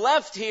that have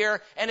left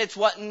here, and it's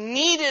what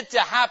needed to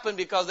happen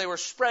because they were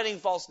spreading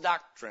false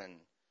doctrine.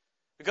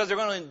 Because they're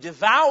going to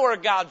devour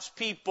God's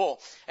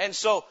people. And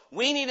so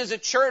we need as a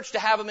church to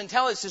have a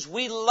mentality that says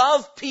we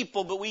love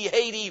people, but we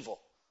hate evil.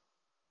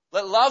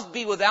 Let love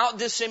be without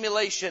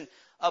dissimulation.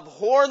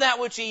 Abhor that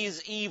which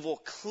is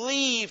evil.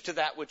 Cleave to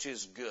that which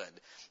is good.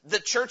 The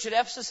church at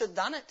Ephesus had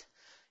done it.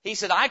 He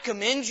said, I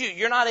commend you.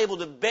 You're not able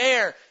to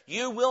bear.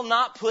 You will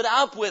not put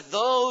up with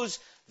those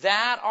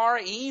that are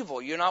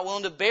evil. You're not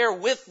willing to bear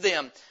with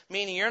them.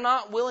 Meaning you're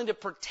not willing to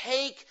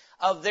partake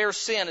of their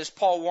sin, as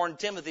Paul warned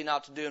Timothy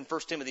not to do in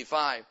 1 Timothy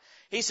 5.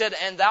 He said,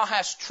 and thou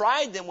hast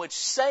tried them which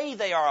say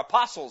they are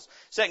apostles.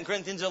 2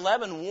 Corinthians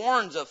 11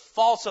 warns of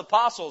false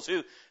apostles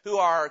who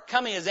are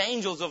coming as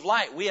angels of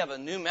light. We have a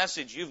new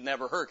message you've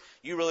never heard.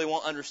 You really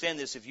won't understand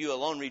this if you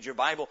alone read your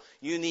Bible.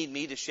 You need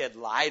me to shed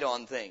light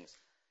on things.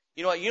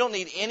 You know what? You don't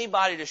need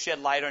anybody to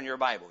shed light on your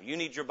Bible. You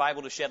need your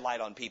Bible to shed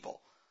light on people.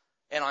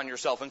 And on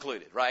yourself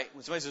included, right?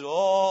 When somebody says,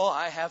 oh,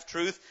 I have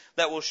truth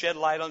that will shed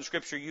light on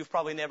Scripture, you've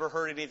probably never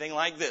heard anything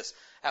like this.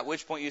 At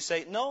which point you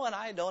say, no, and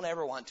I don't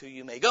ever want to.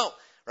 You may go,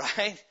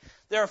 right?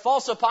 There are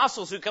false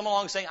apostles who come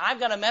along saying,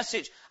 I've got a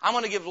message. I'm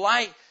going to give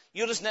light.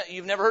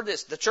 You've never heard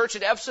this. The church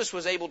at Ephesus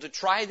was able to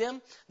try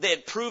them. They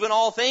had proven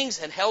all things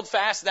and held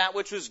fast that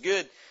which was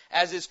good,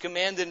 as is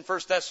commanded in 1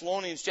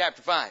 Thessalonians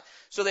chapter 5.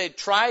 So they had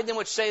tried them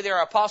which say they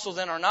are apostles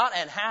and are not,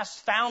 and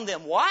hast found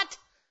them what?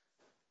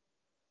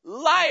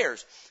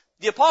 Liars.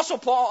 The Apostle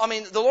Paul,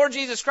 the Lord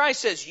Jesus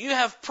Christ says, you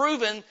have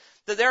proven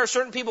that there are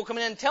certain people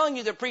coming in telling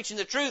you they're preaching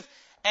the truth,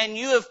 and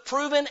you have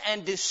proven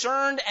and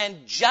discerned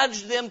and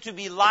judged them to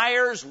be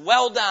liars.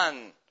 Well done.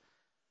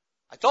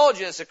 I told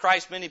you as a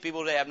Christ, many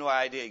people today have no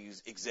idea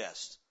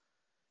exist.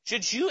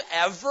 Should you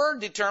ever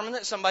determine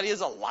that somebody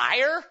is a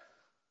liar?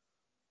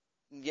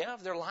 Yeah,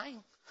 if they're lying.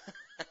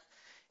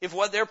 If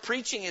what they're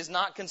preaching is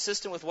not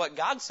consistent with what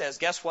God says,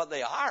 guess what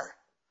they are?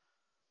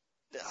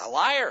 A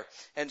liar.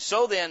 And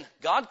so then,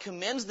 God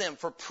commends them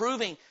for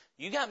proving,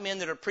 you got men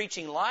that are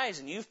preaching lies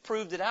and you've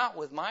proved it out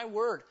with my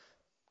word.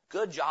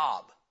 Good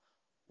job.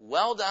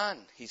 Well done.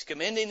 He's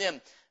commending them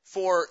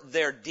for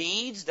their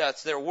deeds,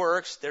 that's their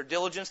works, their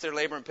diligence, their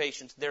labor and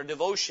patience, their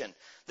devotion.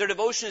 Their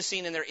devotion is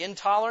seen in their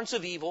intolerance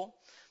of evil,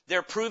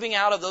 their proving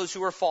out of those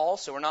who are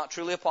false, who are not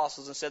truly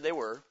apostles and said they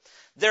were,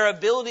 their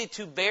ability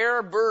to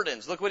bear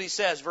burdens. Look what he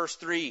says, verse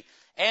 3,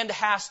 and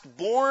hast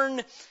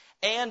borne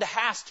and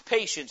hast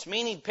patience,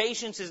 meaning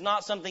patience is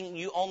not something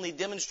you only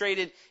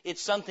demonstrated,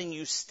 it's something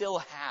you still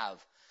have.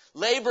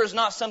 Labor is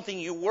not something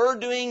you were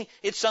doing,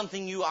 it's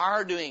something you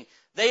are doing.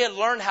 They had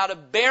learned how to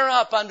bear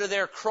up under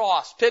their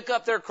cross, pick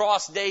up their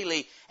cross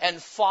daily,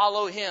 and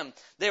follow Him.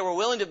 They were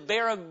willing to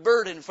bear a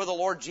burden for the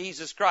Lord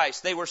Jesus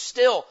Christ. They were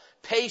still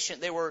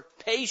patient. They were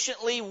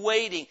patiently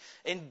waiting,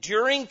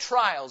 enduring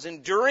trials,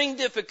 enduring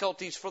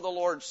difficulties for the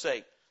Lord's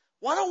sake.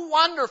 What a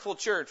wonderful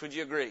church, would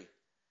you agree?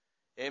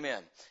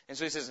 Amen. And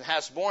so he says,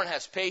 hast borne,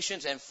 hast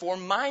patience, and for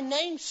my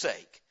name's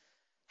sake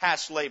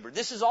hast labored.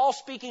 This is all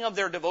speaking of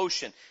their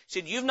devotion. He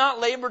said, you've not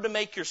labored to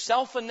make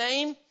yourself a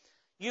name.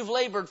 You've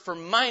labored for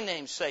my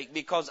name's sake,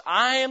 because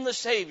I am the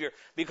Savior,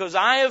 because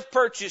I have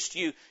purchased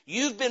you.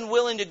 You've been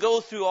willing to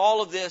go through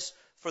all of this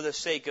for the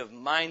sake of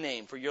my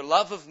name, for your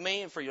love of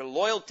me and for your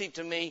loyalty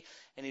to me.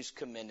 And he's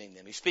commending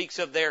them. He speaks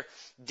of their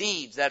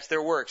deeds, that's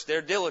their works,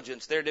 their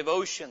diligence, their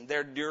devotion,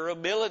 their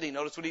durability.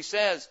 Notice what he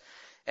says.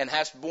 And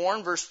hast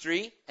borne, verse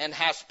 3, and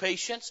hast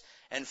patience,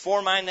 and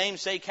for my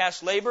name's sake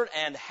hast labored,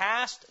 and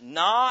hast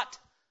not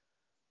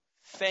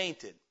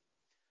fainted.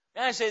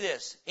 May I say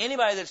this?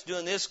 Anybody that's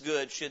doing this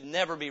good should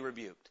never be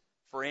rebuked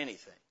for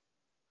anything.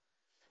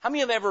 How many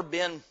have ever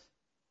been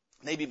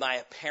maybe by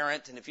a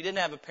parent, and if you didn't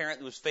have a parent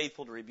that was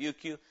faithful to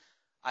rebuke you,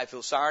 I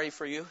feel sorry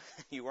for you.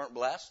 You weren't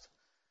blessed.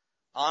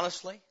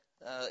 Honestly,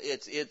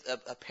 it's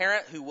a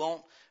parent who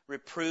won't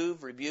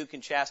reprove, rebuke,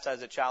 and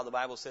chastise a child. The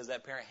Bible says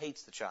that parent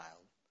hates the child.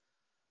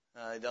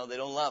 They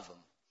don't love them.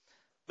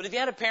 But if you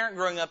had a parent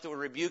growing up that would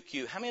rebuke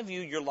you, how many of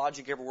you, your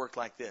logic ever worked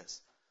like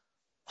this?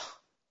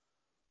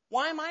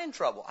 Why am I in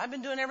trouble? I've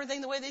been doing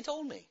everything the way they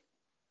told me.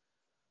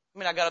 I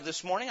mean, I got up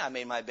this morning. I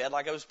made my bed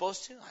like I was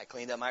supposed to. I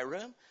cleaned up my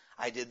room.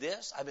 I did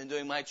this. I've been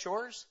doing my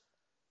chores.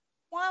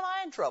 Why am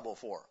I in trouble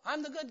for?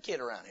 I'm the good kid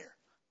around here.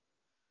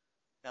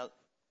 Now,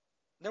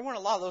 there weren't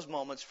a lot of those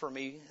moments for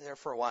me there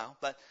for a while.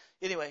 But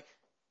anyway,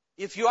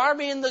 if you are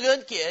being the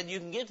good kid, you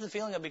can get to the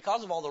feeling of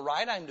because of all the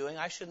right I'm doing,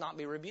 I should not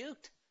be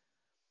rebuked.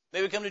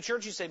 Maybe come to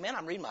church, you say, man,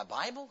 I'm reading my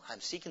Bible. I'm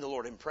seeking the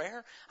Lord in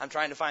prayer. I'm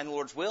trying to find the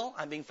Lord's will.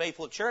 I'm being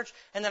faithful at church.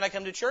 And then I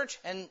come to church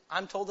and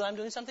I'm told that I'm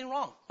doing something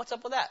wrong. What's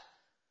up with that?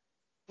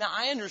 Now,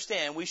 I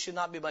understand we should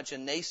not be a bunch of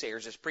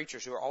naysayers as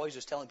preachers who are always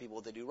just telling people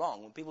what they do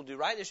wrong. When people do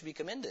right, they should be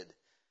commended.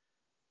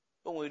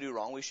 But when we do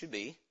wrong, we should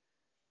be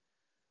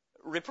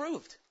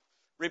reproved.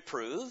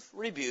 Reprove,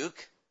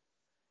 rebuke,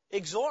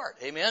 exhort.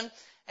 Amen?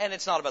 And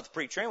it's not about the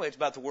preacher anyway. It's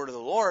about the word of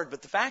the Lord.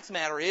 But the fact of the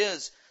matter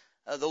is,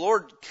 the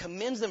Lord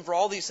commends them for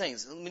all these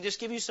things. Let me just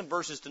give you some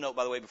verses to note,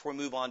 by the way, before we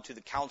move on to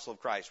the counsel of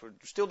Christ. We're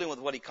still dealing with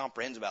what He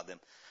comprehends about them.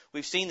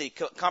 We've seen that He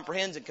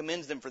comprehends and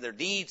commends them for their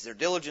deeds, their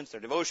diligence, their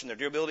devotion, their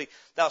durability.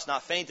 Thou hast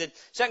not fainted.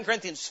 2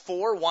 Corinthians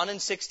 4, 1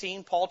 and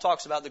 16, Paul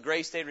talks about the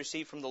grace they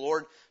received from the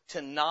Lord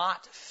to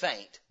not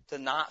faint. To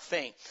not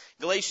faint.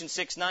 Galatians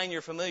 6, 9,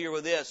 you're familiar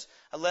with this.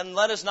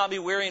 Let us not be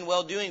weary in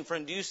well-doing, for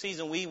in due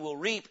season we will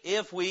reap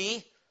if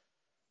we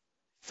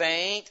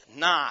faint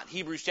not.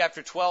 Hebrews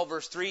chapter 12,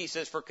 verse 3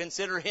 says, for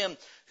consider him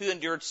who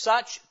endured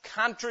such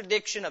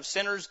contradiction of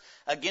sinners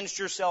against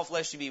yourself,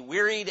 lest you be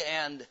wearied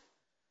and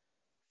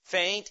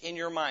faint in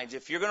your minds.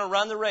 If you're going to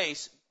run the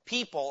race,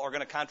 people are going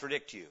to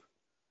contradict you.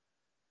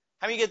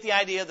 How many get the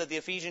idea that the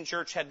Ephesian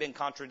church had been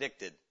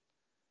contradicted?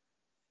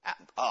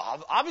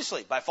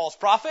 Obviously, by false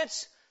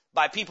prophets,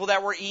 by people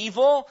that were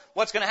evil.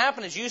 What's going to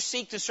happen is you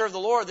seek to serve the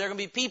Lord, there are going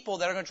to be people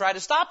that are going to try to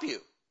stop you.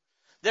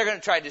 They're going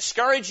to try to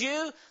discourage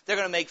you. They're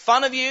going to make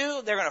fun of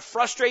you. They're going to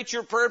frustrate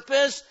your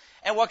purpose.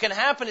 And what can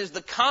happen is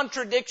the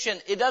contradiction,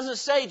 it doesn't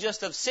say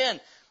just of sin.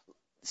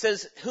 It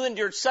says, who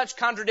endured such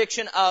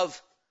contradiction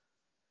of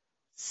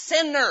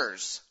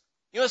sinners.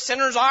 You know what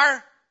sinners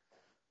are?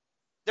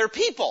 They're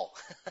people.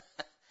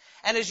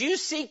 And as you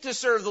seek to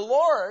serve the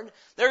Lord,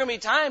 there are going to be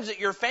times that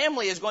your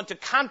family is going to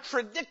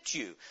contradict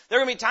you. There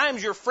are going to be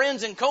times your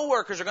friends and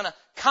coworkers are going to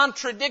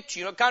contradict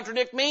you. You know what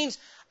contradict means?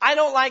 I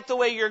don't like the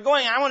way you're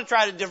going. I want to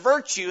try to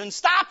divert you and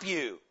stop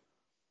you.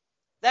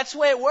 That's the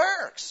way it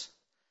works.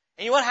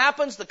 And you know what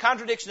happens? The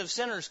contradiction of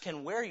sinners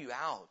can wear you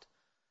out.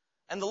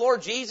 And the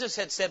Lord Jesus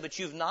had said, but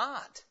you've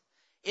not.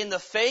 In the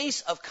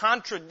face of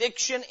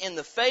contradiction, in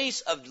the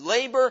face of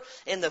labor,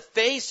 in the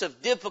face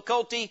of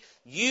difficulty,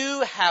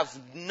 you have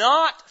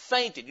not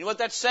fainted. You know what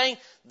that's saying?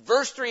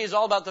 Verse 3 is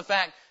all about the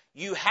fact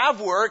you have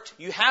worked,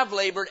 you have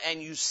labored,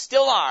 and you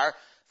still are.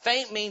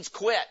 Faint means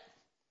quit.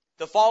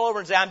 To fall over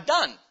and say, I'm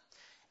done.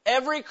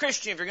 Every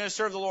Christian, if you're going to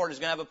serve the Lord, is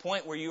going to have a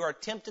point where you are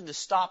tempted to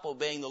stop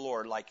obeying the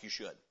Lord like you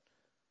should.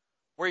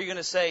 Where you're going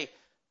to say,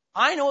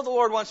 I know what the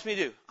Lord wants me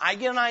to do. I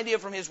get an idea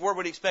from His Word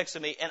what He expects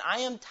of me, and I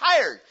am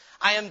tired.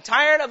 I am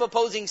tired of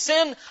opposing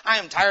sin. I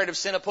am tired of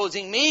sin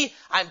opposing me.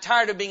 I'm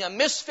tired of being a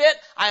misfit.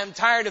 I am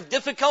tired of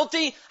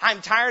difficulty.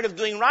 I'm tired of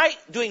doing right.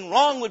 Doing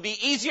wrong would be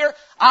easier.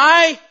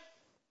 I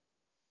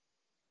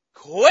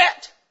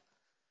quit.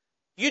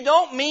 You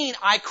don't mean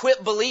I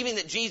quit believing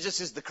that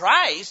Jesus is the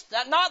Christ.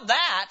 Not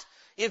that.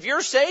 If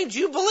you're saved,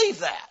 you believe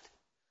that.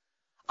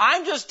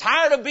 I'm just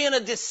tired of being a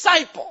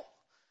disciple.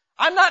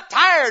 I'm not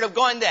tired of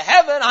going to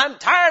heaven. I'm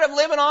tired of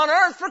living on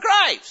earth for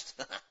Christ.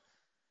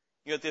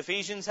 You know what the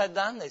Ephesians had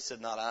done? They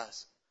said, not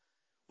us.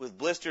 With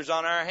blisters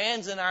on our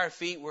hands and our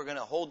feet, we're going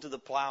to hold to the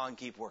plow and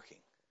keep working.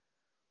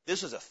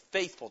 This is a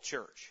faithful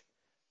church.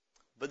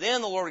 But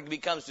then the Lord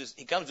comes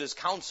to His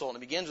counsel, and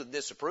it begins with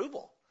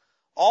disapproval.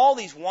 All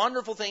these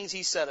wonderful things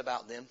He said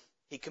about them,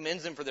 He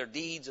commends them for their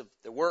deeds, of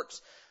their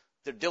works,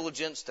 their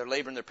diligence, their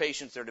labor and their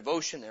patience, their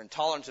devotion, their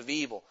intolerance of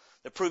evil,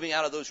 their proving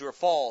out of those who are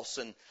false,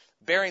 and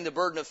bearing the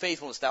burden of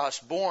faithfulness. Thou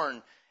hast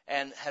borne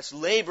and hast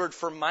labored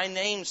for my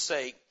name's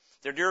sake,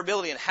 their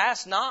durability, and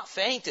hast not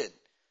fainted.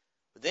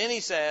 But then He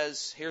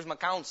says, here's my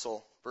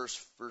counsel, verse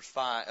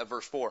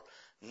 4.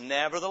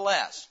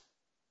 Nevertheless,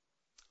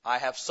 I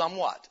have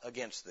somewhat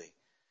against thee.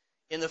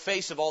 In the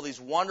face of all these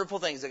wonderful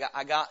things,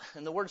 I got,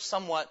 and the word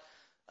somewhat,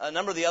 a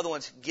number of the other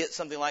ones get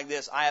something like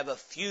this. I have a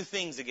few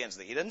things against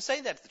thee. He doesn't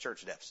say that to the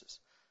church at Ephesus.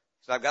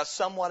 So I've got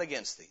somewhat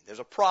against thee. There's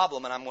a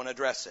problem, and I'm going to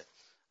address it.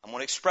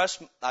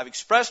 I've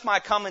expressed my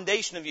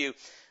commendation of you.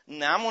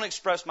 Now I'm going to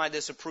express my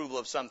disapproval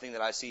of something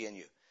that I see in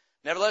you.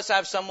 Nevertheless, I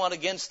have somewhat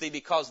against thee,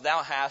 because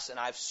thou hast, and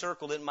I've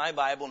circled it in my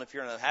Bible, and if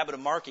you're in the habit of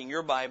marking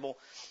your Bible,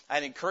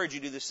 I'd encourage you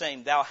to do the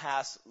same. Thou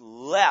hast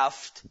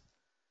left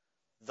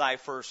thy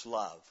first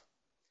love.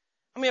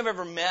 How many have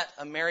ever met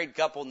a married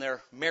couple and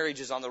their marriage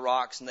is on the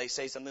rocks and they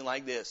say something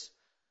like this?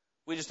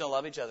 We just don't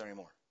love each other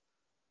anymore.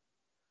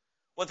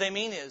 What they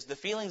mean is, the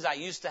feelings I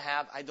used to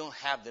have, I don't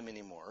have them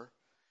anymore.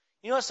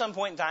 You know, at some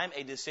point in time,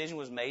 a decision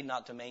was made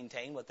not to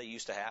maintain what they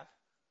used to have.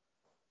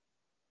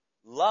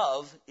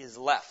 Love is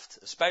left,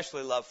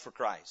 especially love for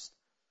Christ.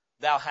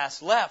 Thou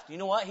hast left. You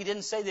know what? He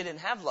didn't say they didn't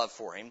have love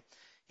for Him.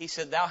 He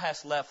said, thou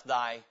hast left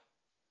thy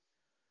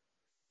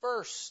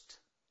first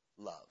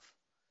love.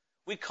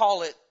 We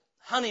call it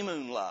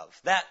honeymoon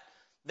love.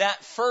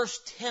 That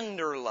first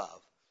tender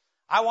love.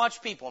 I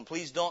watch people, and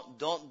please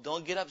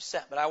don't get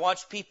upset, but I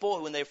watch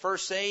people when they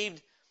first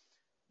saved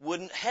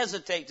wouldn't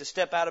hesitate to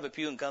step out of a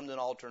pew and come to an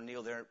altar and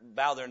kneel there,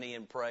 bow their knee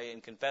and pray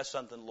and confess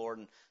something to the Lord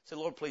and say,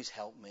 Lord, please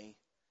help me.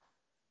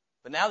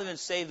 But now they've been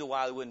saved a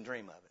while, they wouldn't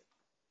dream of it.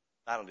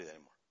 I don't do that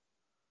anymore.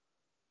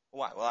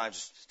 Why? Well,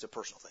 it's a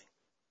personal thing.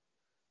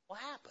 What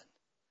happened?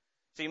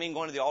 So you mean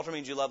going to the altar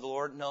means you love the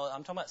Lord? No,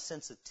 I'm talking about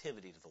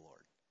sensitivity to the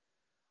Lord.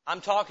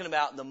 I'm talking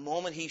about the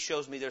moment He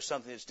shows me there's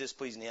something that's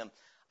displeasing to Him,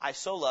 I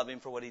so love Him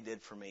for what He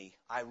did for me.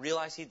 I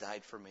realize He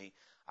died for me.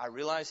 I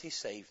realize He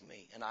saved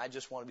me, and I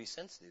just want to be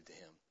sensitive to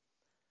Him.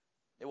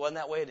 It wasn't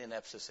that way at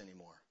Ephesus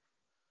anymore.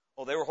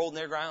 Oh, they were holding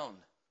their ground.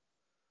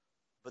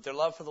 But their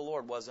love for the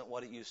Lord wasn't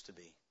what it used to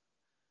be.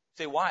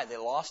 See why? They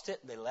lost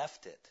it, they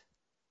left it.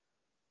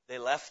 They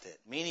left it.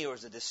 Meaning it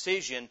was a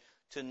decision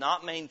to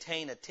not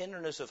maintain a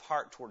tenderness of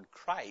heart toward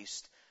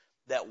Christ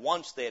that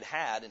once they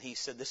had, and He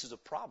said, this is a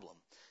problem.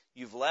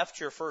 You've left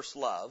your first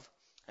love,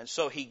 and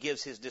so He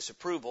gives His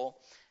disapproval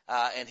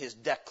and His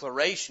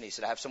declaration. He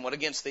said, I have somewhat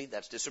against thee.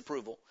 That's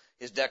disapproval.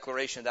 His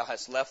declaration, thou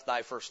hast left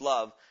thy first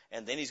love,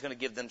 and then He's going to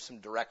give them some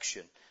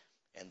direction.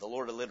 And the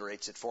Lord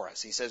alliterates it for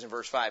us. He says in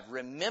verse 5,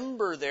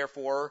 remember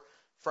therefore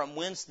from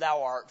whence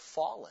thou art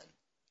fallen.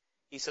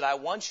 He said, I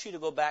want you to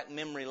go back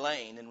memory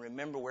lane and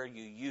remember where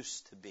you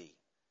used to be.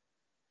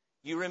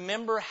 You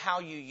remember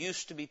how you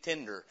used to be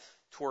tender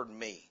toward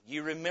me.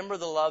 You remember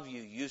the love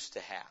you used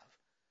to have.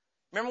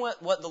 Remember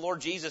what the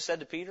Lord Jesus said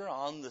to Peter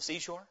on the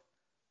seashore?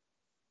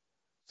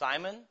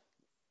 Simon,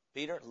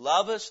 Peter,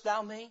 lovest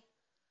thou me?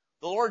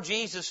 The Lord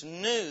Jesus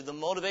knew the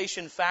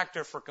motivation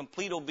factor for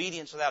complete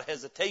obedience without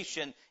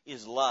hesitation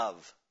is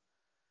love.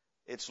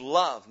 It's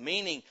love,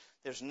 meaning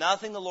there's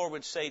nothing the Lord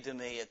would say to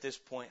me at this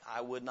point I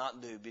would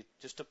not do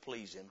just to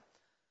please Him.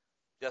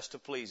 Just to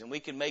please Him. We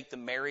can make the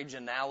marriage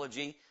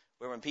analogy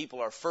where when people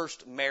are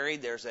first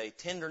married, there's a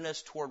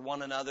tenderness toward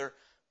one another.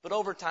 But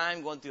over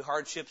time, going through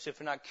hardships, if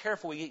we're not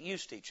careful, we get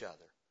used to each other.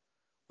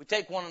 We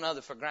take one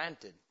another for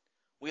granted.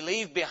 We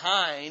leave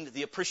behind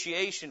the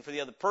appreciation for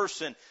the other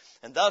person.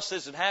 And thus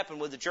this had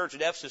happened with the church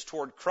at Ephesus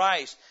toward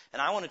Christ.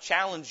 And I want to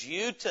challenge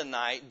you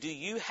tonight. Do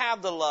you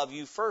have the love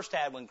you first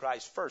had when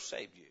Christ first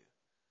saved you?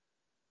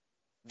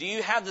 Do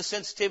you have the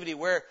sensitivity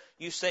where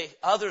you say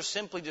others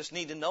simply just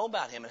need to know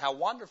about Him and how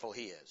wonderful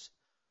He is?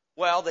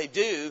 Well, they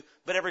do,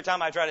 but every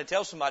time I try to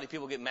tell somebody,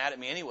 people get mad at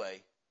me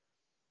anyway.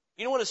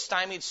 You know what has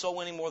stymied soul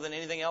winning more than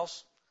anything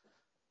else?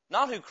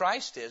 Not who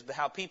Christ is, but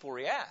how people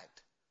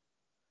react.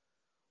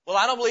 Well,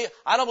 I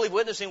don't believe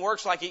witnessing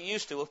works like it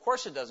used to. Of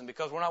course it doesn't,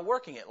 because we're not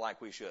working it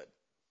like we should.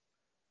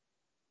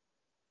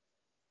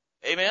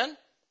 Amen?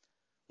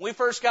 When we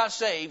first got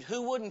saved,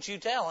 who wouldn't you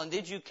tell? And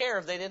did you care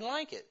if they didn't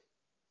like it?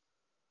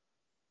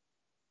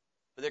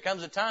 But there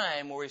comes a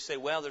time where we say,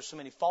 well, there's so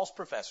many false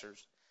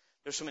professors.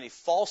 There's so many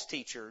false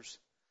teachers.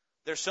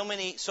 There's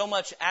so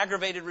much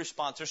aggravated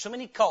response. There's so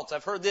many cults.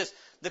 I've heard this.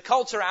 The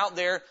cults are out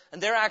there,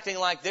 and they're acting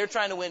like they're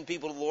trying to win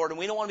people to the Lord, and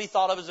we don't want to be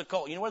thought of as a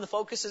cult. You know where the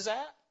focus is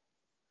at?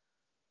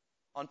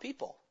 On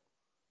people.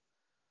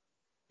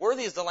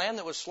 Worthy is the Lamb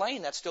that was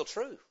slain. That's still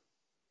true.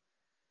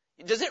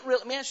 Does it really,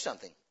 let me ask you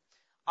something.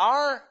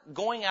 Our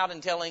going out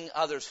and telling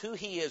others who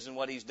He is and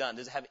what He's done,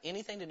 does it have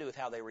anything to do with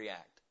how they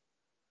react?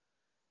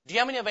 Do you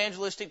know how many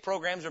evangelistic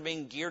programs are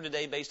being geared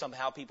today based on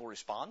how people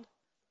respond?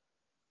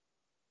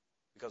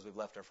 Because we've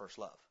left our first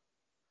love.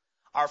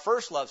 Our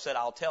first love said,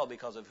 I'll tell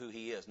because of who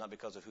He is, not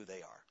because of who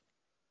they are.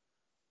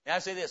 And I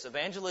say this,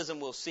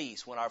 evangelism will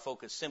cease when our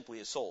focus simply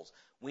is souls.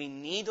 We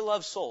need to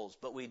love souls,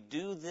 but we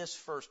do this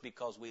first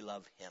because we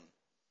love Him.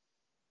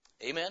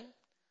 Amen?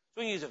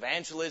 So we use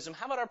evangelism.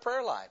 How about our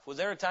prayer life? Was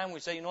there a time we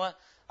say, you know what,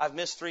 I've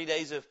missed 3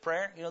 days of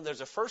prayer? You know,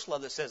 there's a first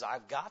love that says,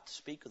 I've got to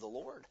speak of the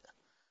Lord.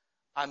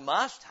 I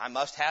must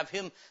have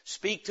Him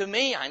speak to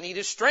me. I need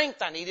His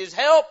strength. I need His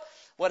help.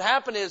 What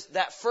happened is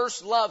that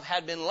first love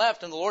had been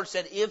left, and the Lord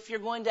said, if you're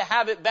going to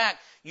have it back,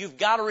 you've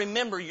got to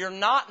remember you're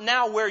not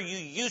now where you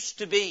used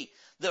to be.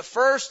 The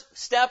first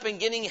step in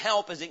getting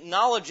help is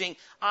acknowledging,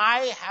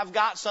 I have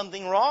got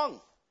something wrong.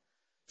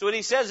 So what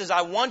He says is,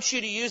 I want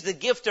you to use the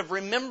gift of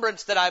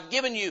remembrance that I've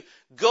given you.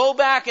 Go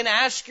back and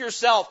ask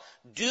yourself,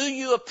 do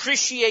you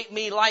appreciate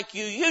me like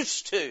you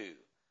used to?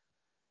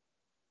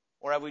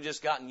 Or have we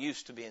just gotten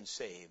used to being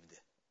saved?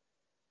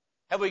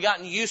 Have we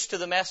gotten used to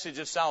the message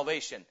of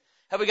salvation?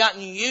 Have we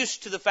gotten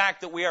used to the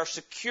fact that we are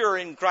secure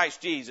in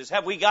Christ Jesus?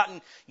 Have we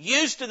gotten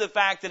used to the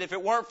fact that if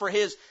it weren't for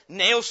His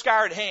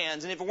nail-scarred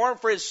hands and if it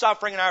weren't for His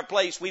suffering in our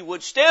place, we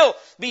would still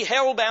be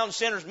hell-bound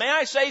sinners? May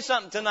I say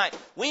something tonight?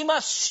 We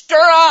must stir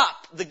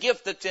up the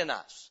gift that's in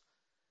us.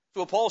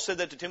 So Paul said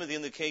that to Timothy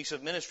in the case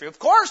of ministry. Of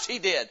course he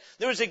did.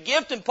 There was a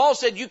gift, and Paul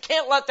said, you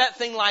can't let that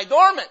thing lie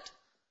dormant.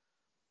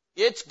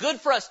 It's good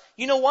for us.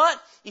 You know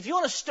what? If you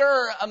want to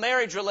stir a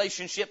marriage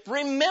relationship,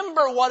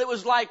 remember what it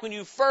was like when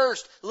you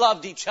first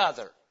loved each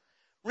other.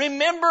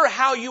 Remember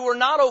how you were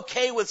not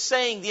okay with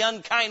saying the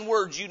unkind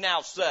words you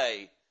now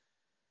say.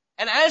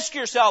 And ask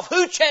yourself,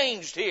 who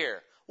changed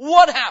here?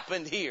 What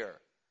happened here?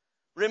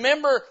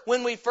 Remember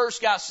when we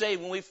first got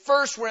saved, when we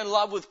first were in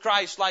love with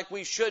Christ like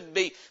we should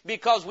be,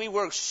 because we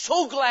were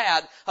so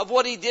glad of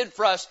what He did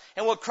for us.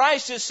 And what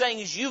Christ is saying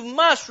is, you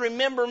must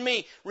remember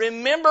me.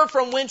 Remember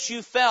from whence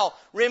you fell.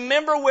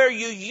 Remember where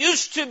you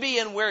used to be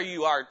and where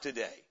you are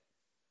today.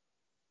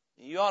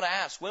 You ought to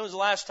ask, when was the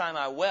last time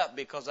I wept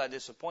because I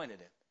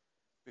disappointed Him?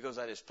 Because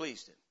I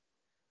displeased Him?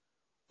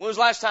 When was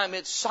the last time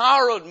it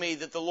sorrowed me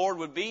that the Lord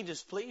would be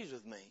displeased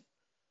with me?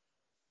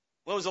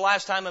 When was the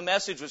last time a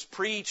message was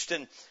preached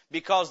and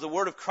because the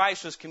word of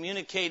Christ was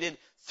communicated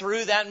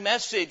through that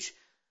message,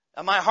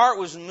 my heart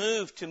was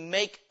moved to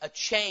make a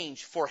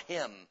change for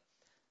Him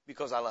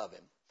because I love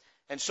Him.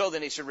 And so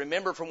then he said,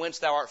 remember from whence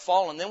thou art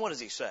fallen. Then what does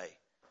he say?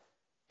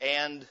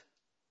 And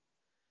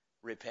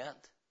repent.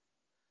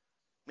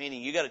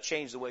 Meaning you got to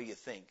change the way you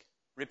think.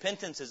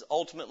 Repentance is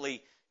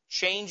ultimately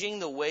changing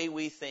the way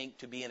we think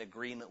to be in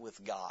agreement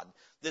with God.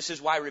 This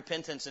is why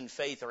repentance and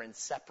faith are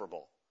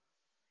inseparable.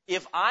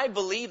 If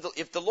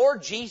the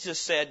Lord Jesus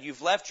said,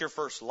 you've left your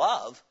first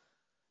love,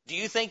 do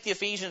you think the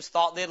Ephesians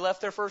thought they had left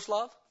their first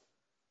love?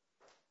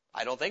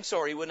 I don't think so,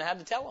 or He wouldn't have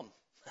had to tell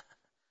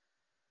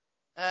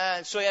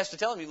them. So He has to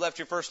tell them, you've left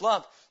your first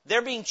love.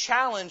 They're being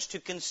challenged to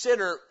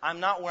consider, I'm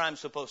not where I'm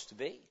supposed to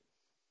be.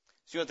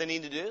 See what they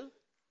need to do?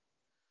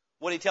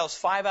 What He tells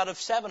 5 out of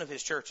 7 of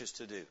His churches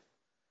to do.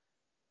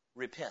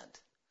 Repent.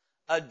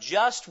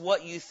 Adjust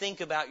what you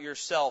think about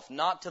yourself,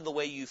 not to the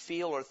way you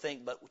feel or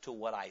think, but to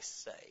what I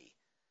say.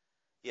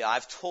 Yeah,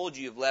 I've told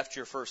you you've left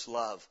your first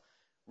love.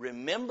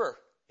 Remember.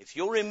 If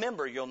you'll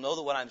remember, you'll know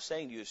that what I'm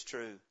saying to you is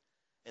true.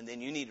 And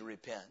then you need to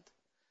repent.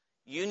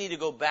 You need to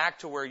go back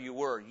to where you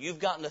were. You've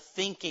gotten a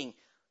thinking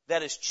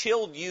that has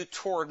chilled you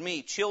toward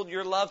me, chilled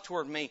your love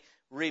toward me.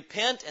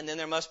 Repent, and then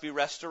there must be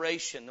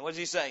restoration. What does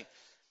he say?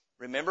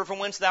 Remember from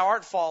whence thou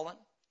art fallen,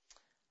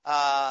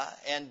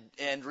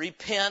 and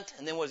repent.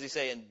 And then what does he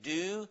say? And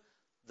do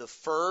the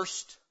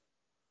first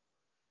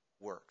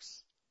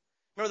works.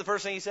 Remember the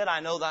first thing he said? I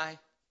know thy.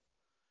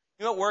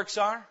 You know what works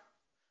are?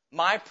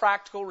 My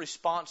practical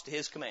response to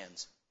His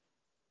commands.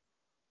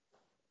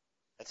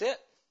 That's it.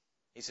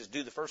 He says,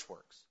 do the first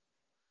works.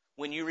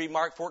 When you read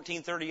Mark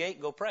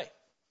 14:38, go pray.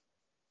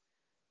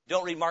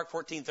 Don't read Mark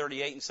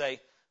 14:38 and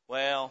say,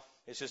 well,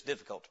 it's just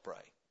difficult to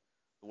pray.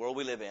 The world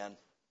we live in,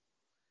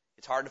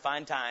 it's hard to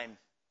find time.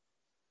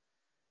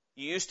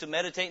 You used to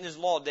meditate in His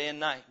law day and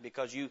night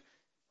because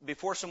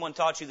before someone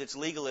taught you that's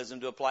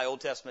legalism to apply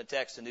Old Testament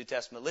text to New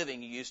Testament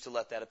living, you used to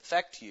let that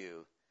affect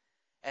you.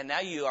 And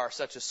now you are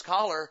such a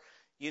scholar,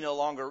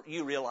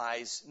 you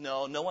realize,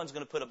 no one's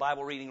going to put a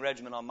Bible reading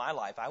regimen on my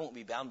life. I won't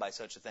be bound by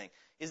such a thing.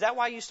 Is that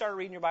why you started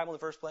reading your Bible in the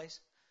first place?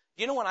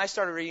 Do you know when I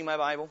started reading my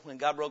Bible, when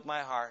God broke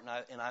my heart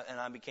and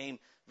I became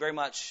very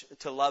much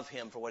to love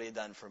Him for what He had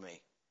done for me?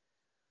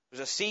 There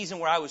was a season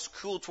where I was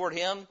cool toward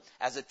Him.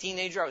 As a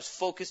teenager, I was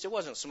focused. It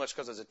wasn't so much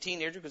because I was a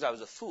teenager, because I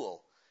was a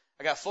fool.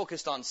 I got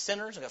focused on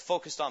sinners. I got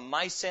focused on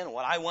my sin and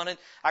what I wanted.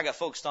 I got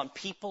focused on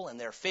people and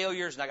their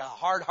failures. And I got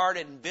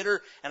hard-hearted and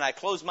bitter. And I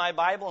closed my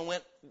Bible and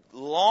went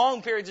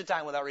long periods of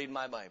time without reading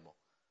my Bible.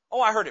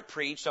 Oh, I heard it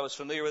preached. I was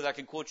familiar with it. I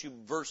could quote you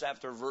verse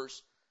after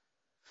verse.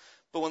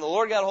 But when the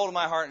Lord got a hold of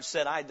my heart and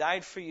said, I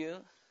died for you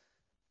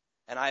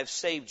and I have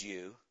saved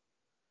you,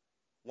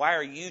 why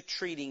are you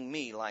treating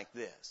me like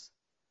this?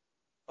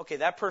 Okay,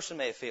 that person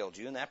may have failed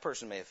you, and that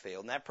person may have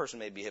failed, and that person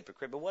may be a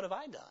hypocrite, but what have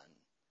I done?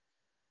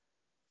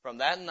 From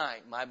that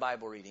night, my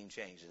Bible reading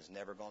changed. It's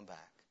never gone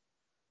back.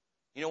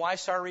 You know why I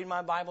started reading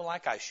my Bible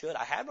like I should?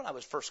 I had when I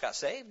first got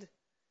saved.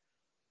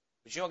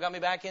 But you know what got me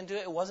back into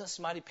it? It wasn't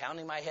somebody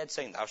pounding my head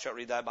saying, thou shalt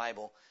read thy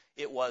Bible.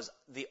 It was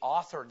the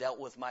author dealt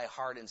with my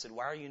heart and said,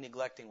 why are you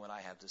neglecting what I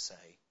have to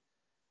say?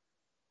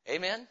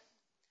 Amen?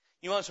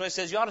 You know when somebody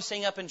says, you ought to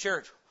sing up in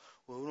church.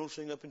 Well, we don't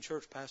sing up in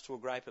church. Pastor will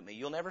gripe at me.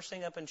 You'll never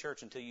sing up in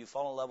church until you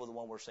fall in love with the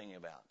one we're singing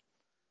about.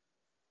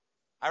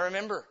 I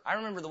remember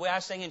the way I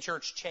sang in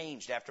church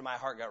changed after my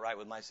heart got right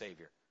with my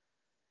Savior.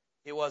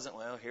 It wasn't,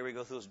 well, here we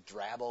go through those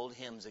drab old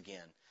hymns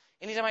again.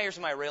 Anytime I hear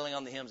somebody railing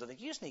on the hymns, I think,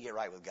 you just need to get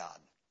right with God.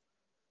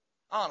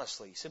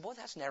 Honestly. You say, boy,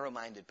 that's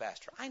narrow-minded,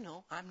 Pastor. I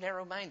know, I'm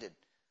narrow-minded.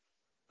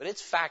 But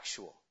it's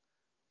factual.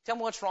 Tell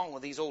me what's wrong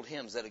with these old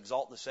hymns that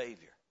exalt the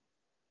Savior.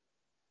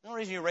 The only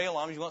reason you rail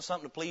on them is you want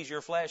something to please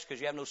your flesh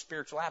because you have no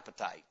spiritual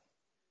appetite.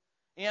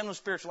 You have no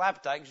spiritual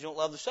appetite because you don't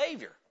love the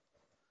Savior.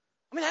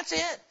 I mean, that's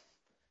it.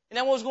 And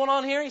then what was going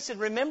on here? He said,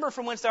 remember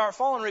from whence thou art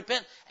fallen,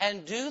 repent,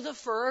 and do the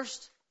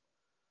first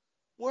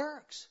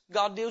works.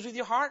 God deals with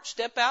your heart.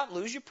 Step out,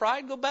 lose your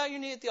pride, go bow your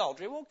knee at the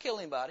altar. It won't kill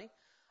anybody.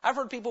 I've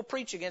heard people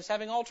preach against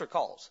having altar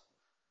calls.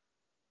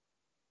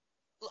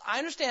 I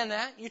understand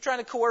that. You're trying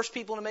to coerce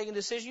people into making a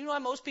decision. You know why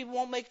most people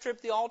won't make a trip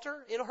to the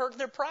altar? It'll hurt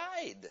their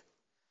pride.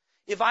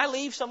 If I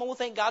leave, someone will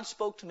think God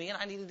spoke to me and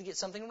I needed to get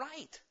something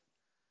right.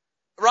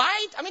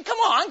 Right? I mean, come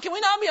on. Can we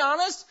not be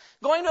honest?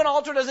 Going to an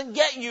altar doesn't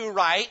get you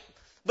right.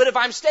 But if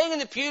I'm staying in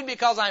the pew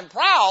because I'm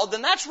proud,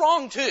 then that's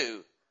wrong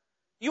too.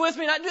 You with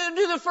me? Now,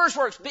 do the first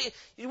works.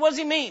 What does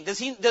he mean? Does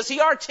he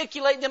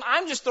articulate them?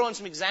 I'm just throwing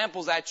some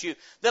examples at you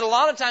that a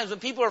lot of times when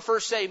people are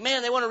first saved,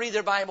 man, they want to read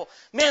their Bible.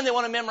 Man, they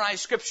want to memorize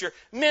Scripture.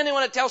 Man, they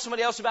want to tell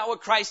somebody else about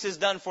what Christ has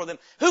done for them.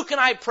 Who can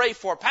I pray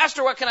for?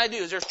 Pastor, what can I do?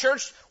 Is there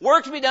church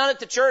work to be done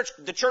at the church?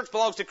 The church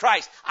belongs to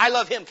Christ. I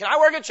love Him. Can I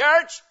work at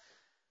church?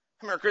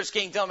 I remember Chris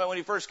King telling me when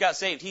he first got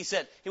saved, he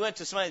said, he went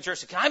to somebody in the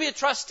church and said, can I be a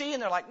trustee?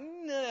 And they're like,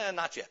 nah,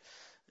 not yet.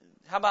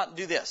 How about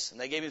do this? And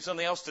they gave him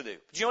something else to do.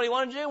 But you know what he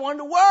wanted to do? He wanted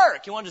to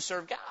work. He wanted to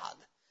serve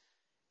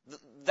God.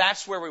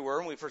 That's where we were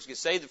when we first get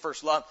saved, the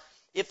first love.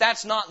 If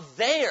that's not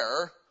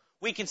there,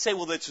 we can say,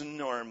 well, that's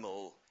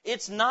normal.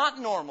 It's not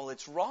normal.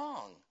 It's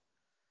wrong.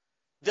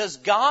 Does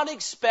God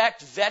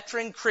expect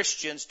veteran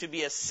Christians to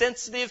be as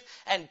sensitive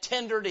and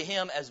tender to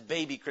Him as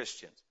baby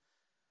Christians?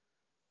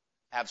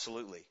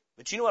 Absolutely.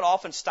 But you know what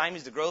often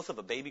stymies the growth of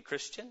a baby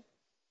Christian?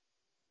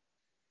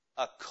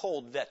 A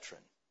cold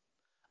veteran.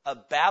 A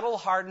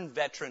battle-hardened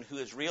veteran who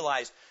has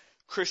realized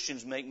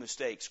Christians make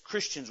mistakes.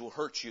 Christians will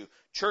hurt you.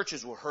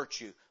 Churches will hurt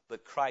you.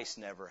 But Christ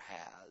never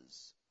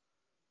has.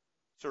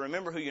 So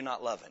remember who you're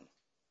not loving.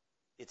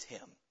 It's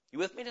Him. You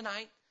with me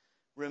tonight?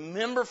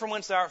 Remember from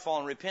whence thou art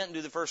fallen. Repent and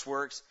do the first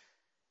works.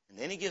 And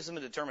then He gives them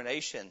a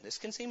determination. This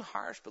can seem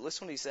harsh, but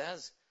listen what He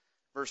says.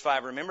 Verse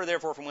 5, remember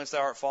therefore from whence thou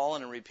art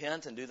fallen and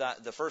repent and do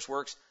the first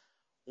works.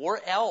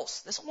 Or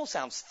else. This almost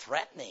sounds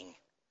threatening.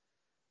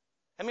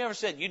 Have you ever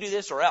said, you do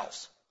this or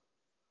else?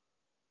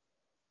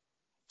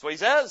 That's what He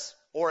says.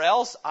 Or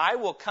else I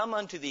will come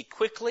unto thee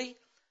quickly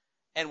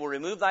and will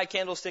remove thy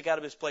candlestick out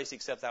of his place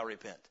except thou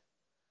repent.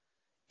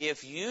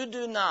 If you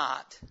do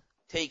not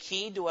take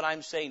heed to what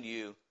I'm saying to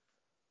you,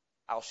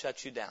 I'll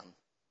shut you down.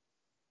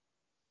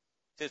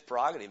 It's His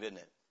prerogative, isn't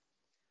it?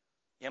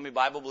 You know how many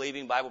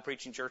Bible-believing,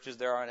 Bible-preaching churches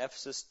there are in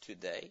Ephesus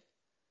today?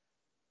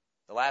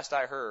 The last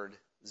I heard,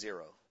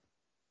 0.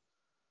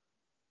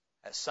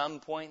 At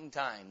some point in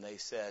time, they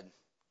said,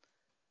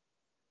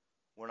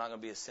 we're not going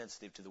to be as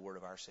sensitive to the word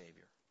of our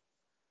Savior.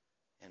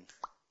 And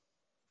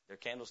their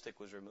candlestick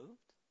was removed.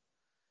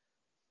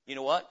 You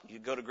know what? You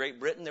go to Great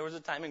Britain. There was a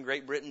time in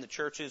Great Britain the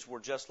churches were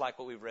just like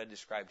what we've read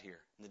described here.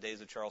 In the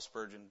days of Charles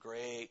Spurgeon,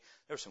 there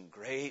were some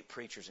great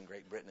preachers in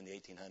Great Britain in the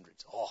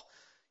 1800s. Oh,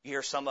 you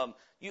hear some of them.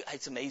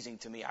 It's amazing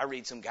to me. I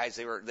read some guys.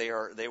 They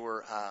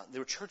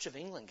were Church of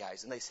England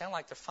guys, and they sound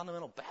like they're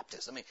fundamental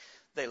Baptists. I mean,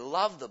 they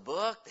love the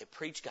book. They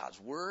preach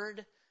God's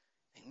word.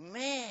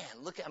 Man,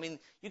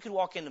 you could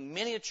walk into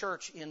many a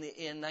church in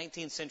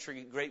 19th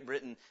century Great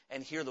Britain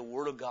and hear the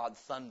Word of God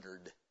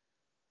thundered.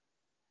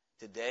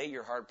 Today,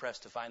 you're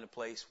hard-pressed to find a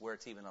place where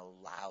it's even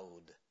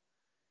allowed.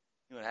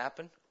 You know what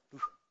happened?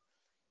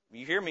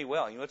 You hear me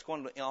well. You know what's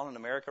going on in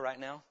America right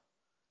now?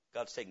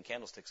 God's taking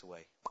candlesticks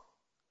away.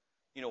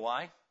 You know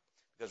why?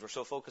 Because we're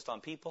so focused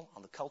on people,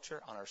 on the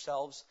culture, on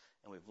ourselves,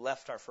 and we've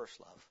left our first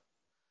love.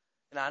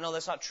 And I know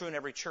that's not true in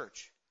every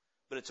church,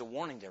 but it's a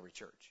warning to every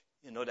church.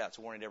 No doubt it's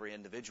a warning to every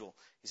individual.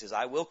 He says,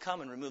 I will come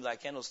and remove thy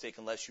candlestick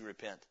unless you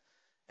repent.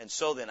 And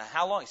so then,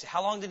 how long? He said,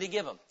 how long did He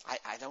give them?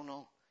 I don't know.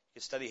 You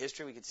can study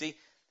history. We can see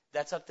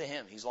that's up to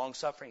Him. He's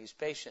long-suffering. He's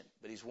patient.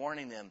 But He's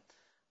warning them,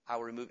 I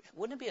will remove.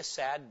 Wouldn't it be a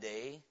sad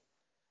day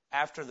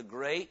after the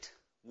great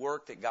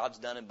work that God's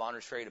done in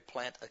Bonners Ferry to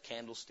plant a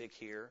candlestick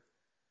here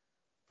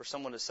for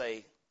someone to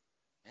say,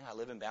 man, I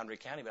live in Boundary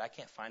County, but I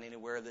can't find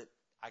anywhere that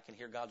I can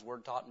hear God's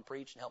word taught and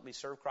preached and help me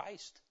serve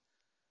Christ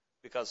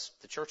because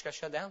the church got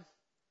shut down?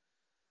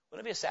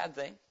 Wouldn't it be a sad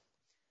thing?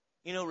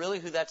 You know really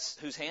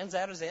whose hands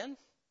that is in?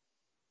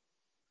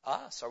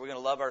 Us. Are we going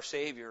to love our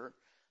Savior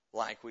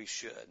like we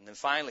should? And then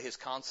finally, His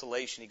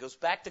consolation. He goes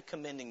back to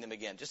commending them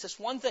again. Just this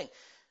one thing.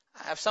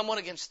 I have somewhat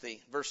against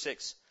thee. Verse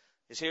 6.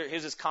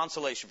 Here's His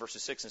consolation,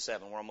 verses 6 and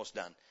 7. We're almost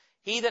done.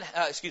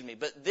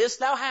 But this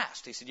thou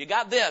hast. He said, you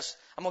got this.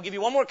 I'm going to give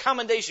you one more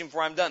commendation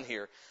before I'm done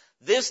here.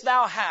 This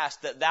thou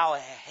hast, that thou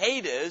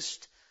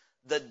hatest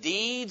the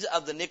deeds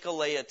of the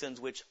Nicolaitans,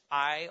 which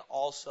I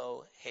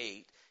also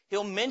hate.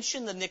 He'll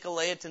mention the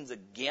Nicolaitans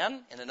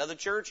again in another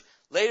church.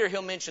 Later,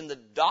 he'll mention the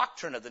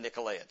doctrine of the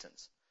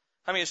Nicolaitans.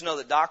 How many of us know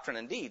that doctrine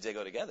and deeds, they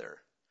go together?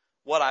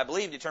 What I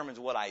believe determines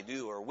what I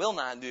do or will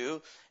not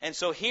do. And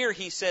so here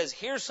he says,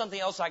 here's something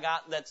else I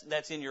got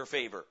that's in your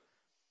favor.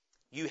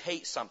 You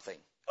hate something.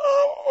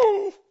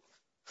 Oh!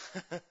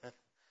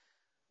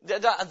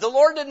 The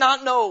Lord did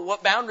not know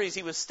what boundaries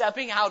He was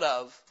stepping out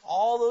of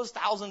all those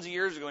thousands of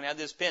years ago when He had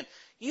this pen.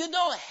 You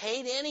don't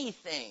hate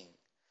anything.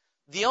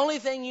 The only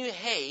thing you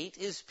hate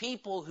is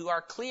people who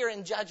are clear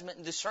in judgment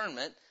and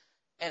discernment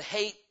and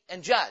hate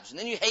and judge. And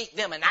then you hate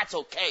them, and that's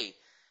okay.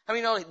 I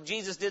mean,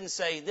 Jesus didn't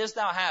say, this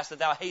thou hast, that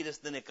thou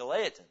hatest the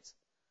Nicolaitans.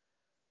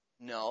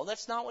 No,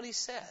 that's not what he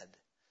said.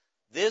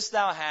 This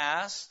thou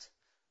hast,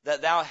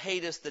 that thou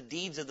hatest the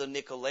deeds of the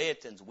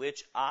Nicolaitans,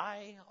 which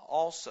I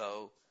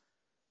also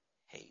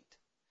hate.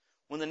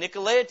 When the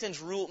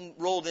Nicolaitans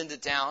rolled into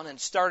town and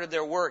started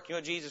their work, you know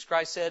what Jesus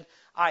Christ said?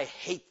 I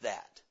hate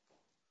that.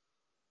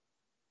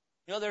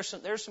 You know,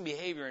 there's some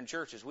behavior in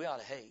churches we ought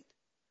to hate.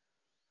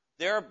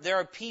 There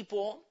are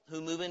people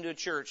who move into a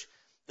church.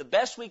 The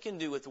best we can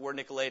do with the word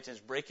Nicolaitans is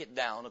break it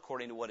down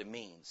according to what it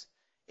means.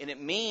 And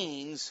it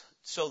means,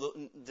 so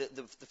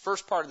the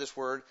first part of this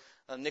word,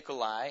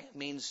 Nikolai,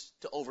 means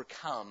to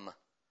overcome.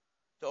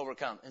 To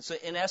overcome. And so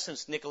in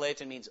essence,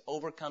 Nicolaitan means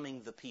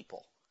overcoming the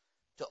people.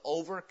 To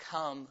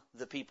overcome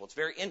the people. It's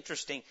very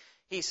interesting.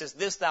 He says,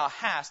 this thou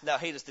hast, thou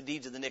hatest the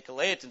deeds of the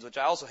Nicolaitans, which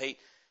I also hate.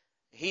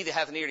 He that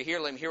hath an ear to hear,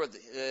 let him hear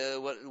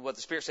what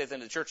the Spirit saith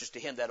unto the churches, to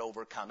him that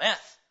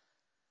overcometh.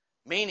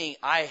 Meaning,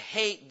 I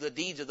hate the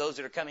deeds of those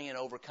that are coming in and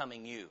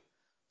overcoming you.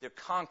 They're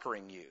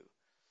conquering you.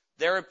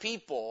 There are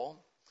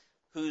people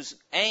whose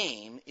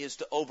aim is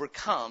to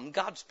overcome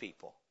God's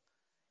people.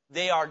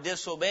 They are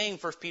disobeying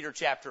 1 Peter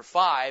chapter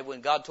 5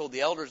 when God told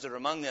the elders that are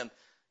among them,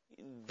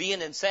 be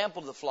an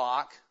ensample to the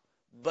flock,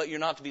 but you're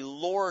not to be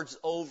lords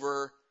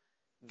over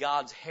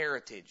God's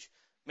heritage.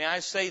 May I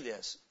say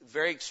this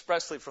very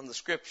expressly from the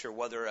Scripture,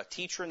 whether a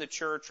teacher in the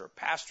church or a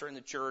pastor in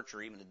the church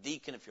or even a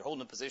deacon, if you're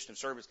holding a position of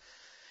service,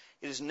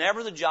 it is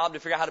never the job to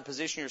figure out how to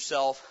position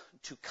yourself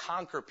to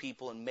conquer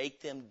people and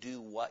make them do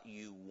what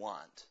you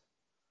want.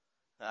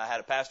 I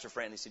had a pastor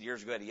friend, he said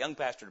years ago, I had a young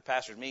pastor to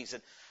pastor me, he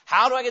said,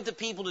 how do I get the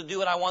people to do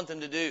what I want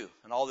them to do?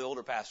 And all the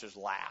older pastors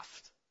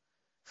laughed.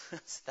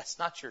 That's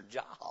not your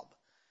job.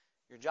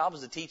 Your job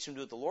is to teach them to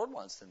do what the Lord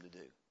wants them to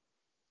do.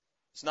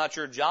 It's not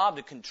your job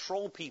to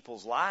control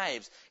people's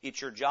lives. It's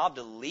your job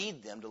to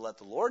lead them, to let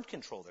the Lord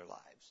control their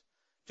lives.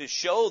 To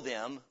show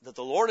them that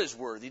the Lord is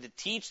worthy, to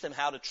teach them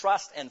how to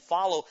trust and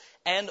follow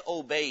and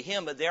obey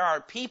Him. But there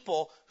are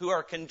people who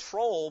are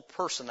control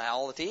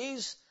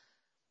personalities.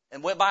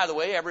 And by the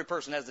way, every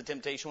person has the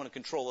temptation to want to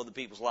control other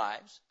people's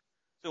lives.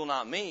 Well,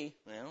 not me.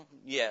 Well,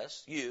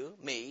 yes, you,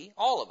 me,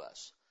 all of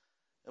us.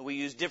 And we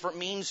use different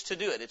means to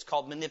do it. It's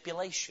called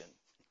manipulation.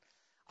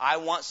 I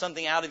want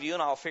something out of you,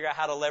 and I'll figure out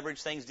how to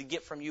leverage things to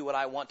get from you what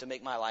I want to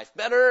make my life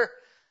better.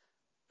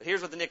 But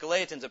here's what the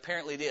Nicolaitans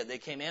apparently did. They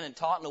came in and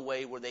taught in a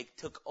way where they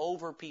took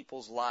over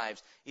people's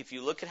lives. If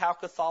you look at how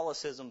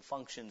Catholicism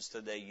functions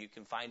today, you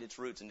can find its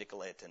roots in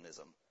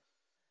Nicolaitanism.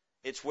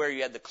 It's where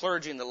you had the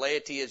clergy and the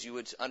laity, as you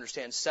would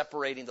understand,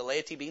 separating the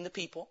laity being the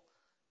people.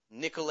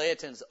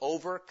 Nicolaitans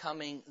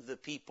overcoming the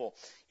people.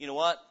 You know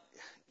what?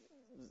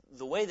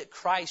 The way that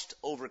Christ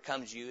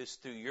overcomes you is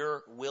through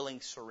your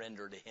willing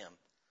surrender to Him.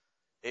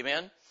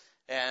 Amen?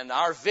 And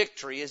our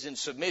victory is in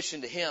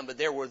submission to Him. But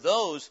there were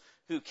those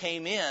who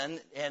came in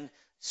and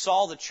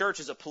saw the church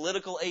as a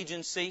political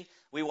agency.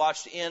 We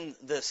watched in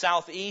the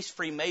Southeast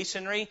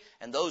Freemasonry,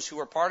 and those who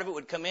were part of it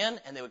would come in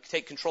and they would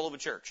take control of a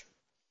church.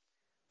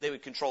 They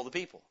would control the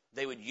people.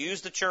 They would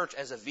use the church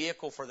as a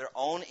vehicle for their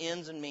own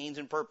ends and means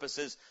and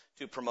purposes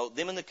to promote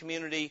them in the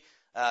community,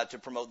 to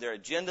promote their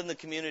agenda in the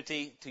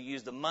community, to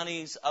use the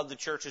monies of the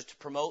churches to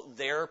promote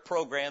their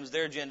programs,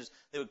 their agendas.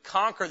 They would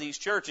conquer these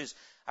churches.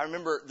 I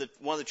remember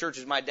one of the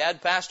churches my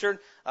dad pastored,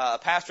 a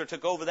pastor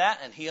took over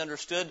that, and he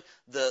understood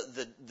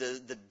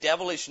the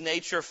devilish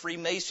nature of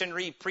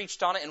Freemasonry,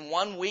 preached on it. In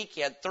 1 week, he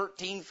had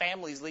 13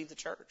 families leave the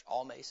church,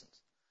 all Masons.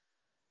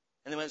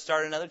 And they went and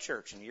started another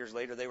church, and years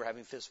later they were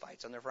having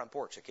fistfights on their front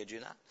porch. I kid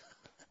you not.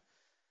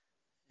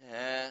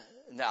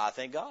 Now, I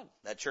thank God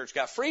that church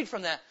got freed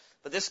from that.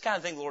 But this is the kind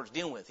of thing the Lord's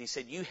dealing with. He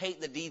said, you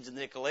hate the deeds of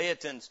the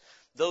Nicolaitans,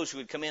 those who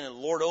would come in and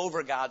lord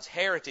over God's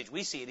heritage.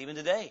 We see it even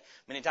today.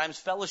 Many times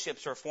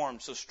fellowships are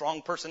formed so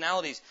strong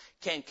personalities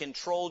can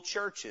control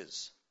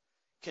churches,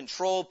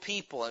 control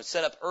people, and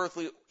set up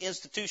earthly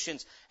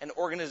institutions and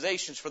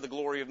organizations for the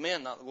glory of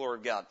men, not the glory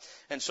of God.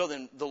 And so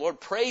then the Lord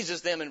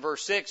praises them in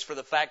verse 6 for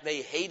the fact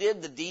they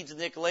hated the deeds of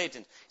the Nicolaitans.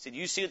 He said,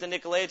 you see what the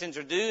Nicolaitans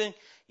are doing?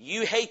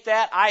 You hate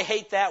that, I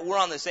hate that, we're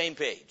on the same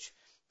page.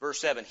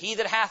 Verse 7, he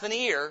that hath an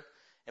ear,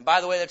 and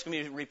by the way, that's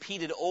going to be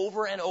repeated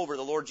over and over.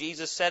 The Lord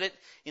Jesus said it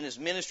in His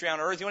ministry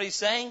on earth. You know what He's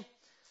saying?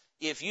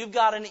 If you've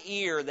got an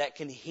ear that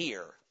can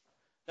hear.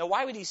 Now,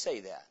 why would He say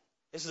that?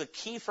 This is a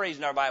key phrase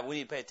in our Bible we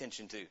need to pay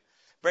attention to.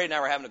 Brady and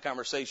I were having a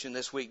conversation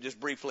this week, just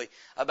briefly,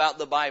 about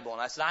the Bible. And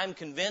I said, I'm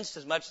convinced,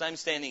 as much as I'm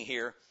standing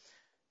here,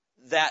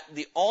 that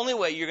the only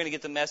way you're going to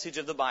get the message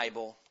of the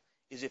Bible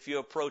is if you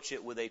approach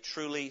it with a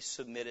truly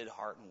submitted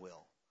heart and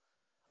will.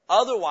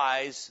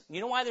 Otherwise,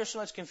 you know why there's so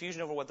much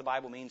confusion over what the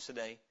Bible means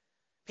today?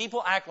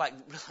 People act like,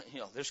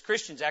 there's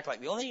Christians act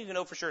like the only thing you can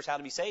know for sure is how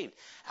to be saved.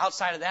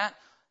 Outside of that,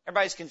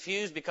 everybody's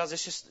confused because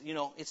it's just,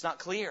 it's not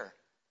clear.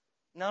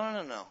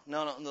 No.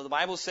 The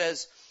Bible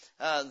says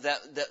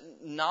that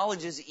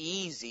knowledge is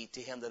easy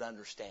to him that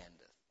understandeth.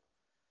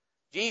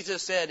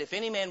 Jesus said, if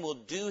any man will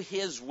do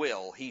His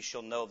will, he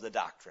shall know of the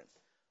doctrine,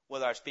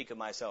 whether I speak of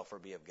myself or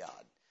be of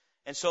God.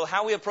 And so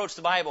how we approach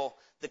the Bible,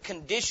 the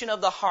condition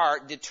of the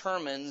heart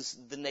determines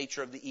the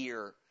nature of the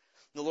ear.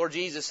 The Lord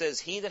Jesus says,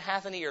 he that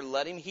hath an ear,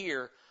 let him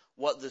hear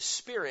what the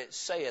Spirit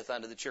saith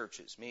unto the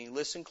churches. Meaning,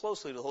 listen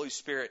closely to the Holy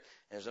Spirit.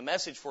 And there's a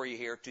message for you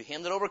here. To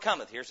him that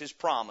overcometh, here's his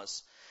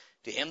promise.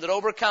 To him that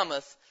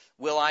overcometh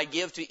will I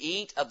give to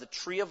eat of the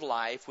tree of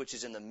life, which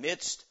is in the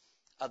midst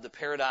of the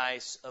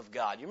paradise of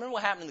God. You remember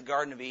what happened in the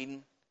Garden of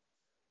Eden?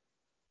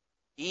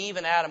 Eve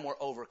and Adam were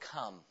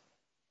overcome.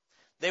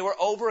 They were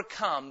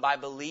overcome by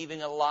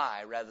believing a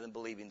lie rather than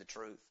believing the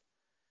truth.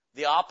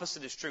 The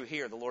opposite is true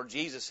here. The Lord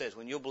Jesus says,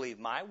 when you'll believe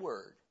my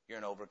word, you're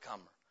an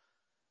overcomer.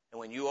 And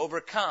when you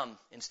overcome,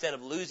 instead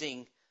of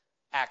losing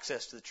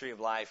access to the tree of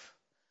life,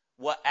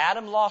 what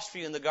Adam lost for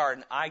you in the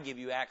garden, I give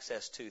you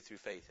access to through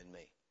faith in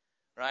me.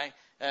 Right?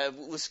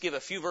 Let's give a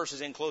few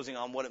verses in closing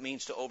on what it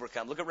means to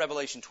overcome. Look at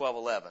Revelation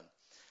 12:11.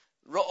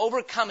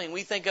 Overcoming,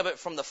 we think of it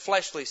from the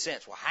fleshly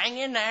sense. Well, hang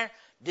in there,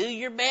 do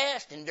your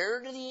best,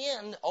 endure to the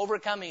end.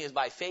 Overcoming is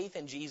by faith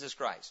in Jesus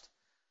Christ.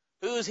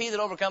 Who is he that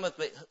overcometh?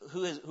 But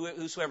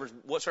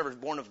whatsoever is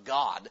born of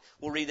God.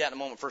 We'll read that in a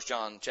moment. 1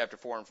 John chapter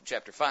 4 and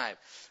chapter 5.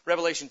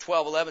 Revelation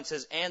 12:11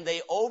 says, and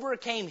they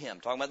overcame him,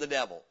 talking about the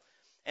devil,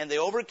 and they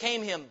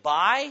overcame him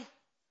by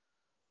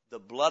the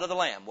blood of the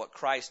Lamb, what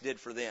Christ did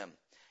for them,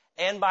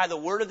 and by the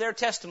word of their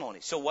testimony.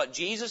 So what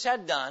Jesus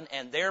had done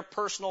and their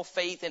personal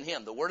faith in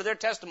him. The word of their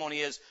testimony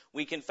is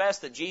we confess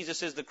that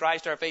Jesus is the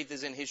Christ. Our faith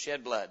is in his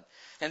shed blood.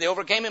 And they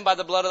overcame him by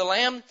the blood of the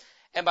Lamb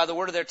and by the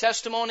word of their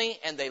testimony,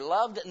 and they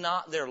loved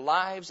not their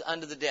lives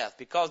unto the death.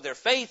 Because their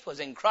faith was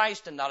in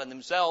Christ and not in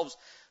themselves,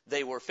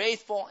 they were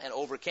faithful and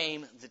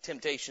overcame the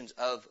temptations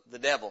of the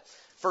devil.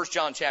 1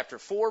 John chapter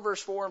 4,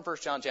 verse 4, and 1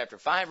 John chapter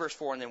 5, verse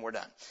 4, and then we're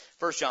done.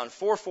 1 John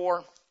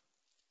 4:4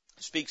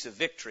 speaks of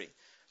victory.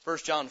 1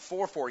 John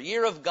 4:4, ye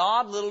are of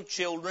God, little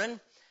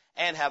children,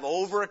 and have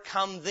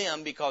overcome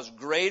them, because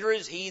greater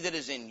is he that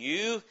is in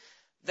you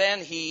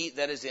than he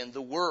that is in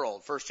the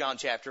world. 1 John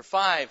chapter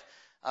 5,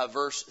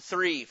 verse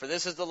 3, for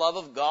this is the love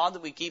of God,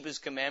 that we keep his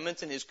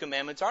commandments, and his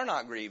commandments are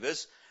not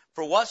grievous.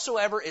 For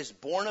whatsoever is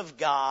born of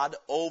God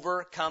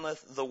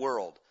overcometh the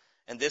world.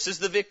 And this is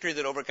the victory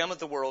that overcometh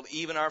the world,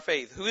 even our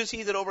faith. Who is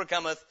he that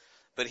overcometh?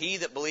 But he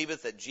that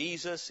believeth that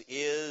Jesus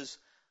is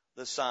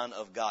the Son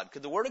of God.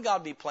 Could the Word of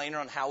God be plainer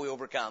on how we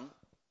overcome?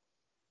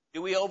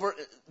 Do we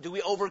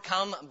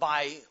overcome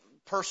by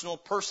personal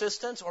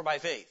persistence or by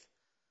faith?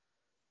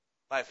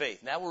 By faith.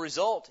 And that will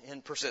result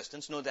in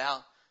persistence, no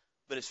doubt,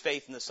 but it's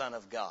faith in the Son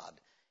of God.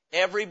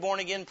 Every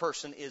born-again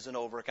person is an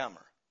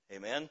overcomer.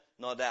 Amen?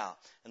 No doubt.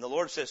 And the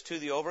Lord says to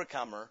the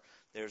overcomer,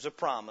 there's a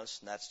promise,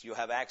 and that's you'll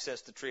have access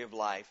to the tree of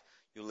life.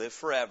 You'll live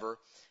forever.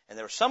 And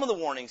there are some of the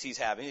warnings he's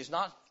having. He's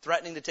not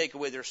threatening to take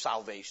away their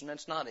salvation.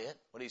 That's not it.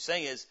 What he's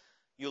saying is,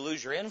 you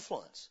lose your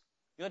influence.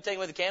 You want to take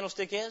away the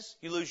candlestick is?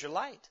 You lose your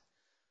light.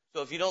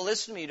 So if you don't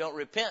listen to me, you don't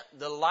repent,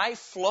 the life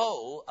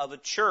flow of a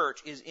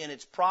church is in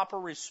its proper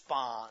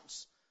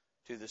response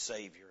to the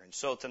Savior. And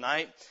so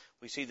tonight,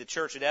 we see the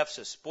church at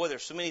Ephesus. Boy,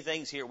 there's so many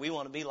things here. We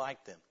want to be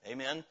like them.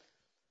 Amen?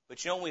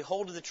 But you know, when we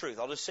hold to the truth,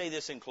 I'll just say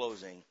this in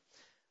closing.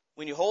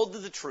 When you hold to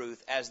the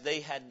truth as they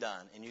had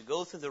done, and you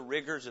go through the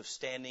rigors of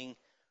standing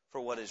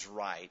for what is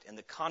right and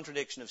the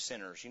contradiction of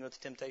sinners, you know what the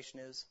temptation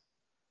is?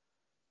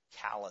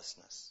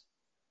 Callousness.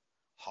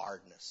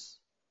 Hardness.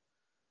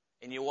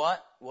 And you know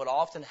what? What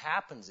often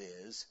happens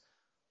is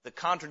the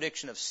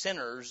contradiction of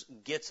sinners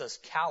gets us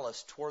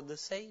callous toward the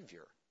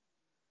Savior.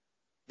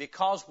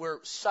 Because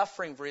we're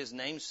suffering for his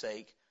name's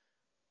sake,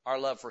 our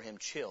love for him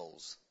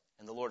chills.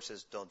 And the Lord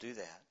says, don't do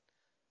that.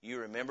 You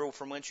remember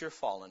from whence you're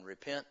fallen,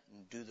 repent,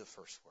 and do the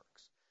first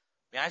works.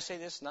 May I say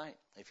this tonight?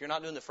 If you're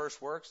not doing the first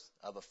works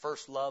of a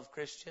first love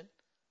Christian,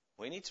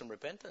 we need some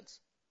repentance.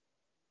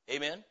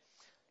 Amen?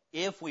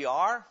 If we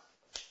are,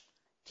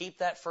 keep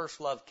that first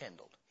love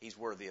kindled. He's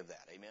worthy of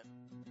that. Amen.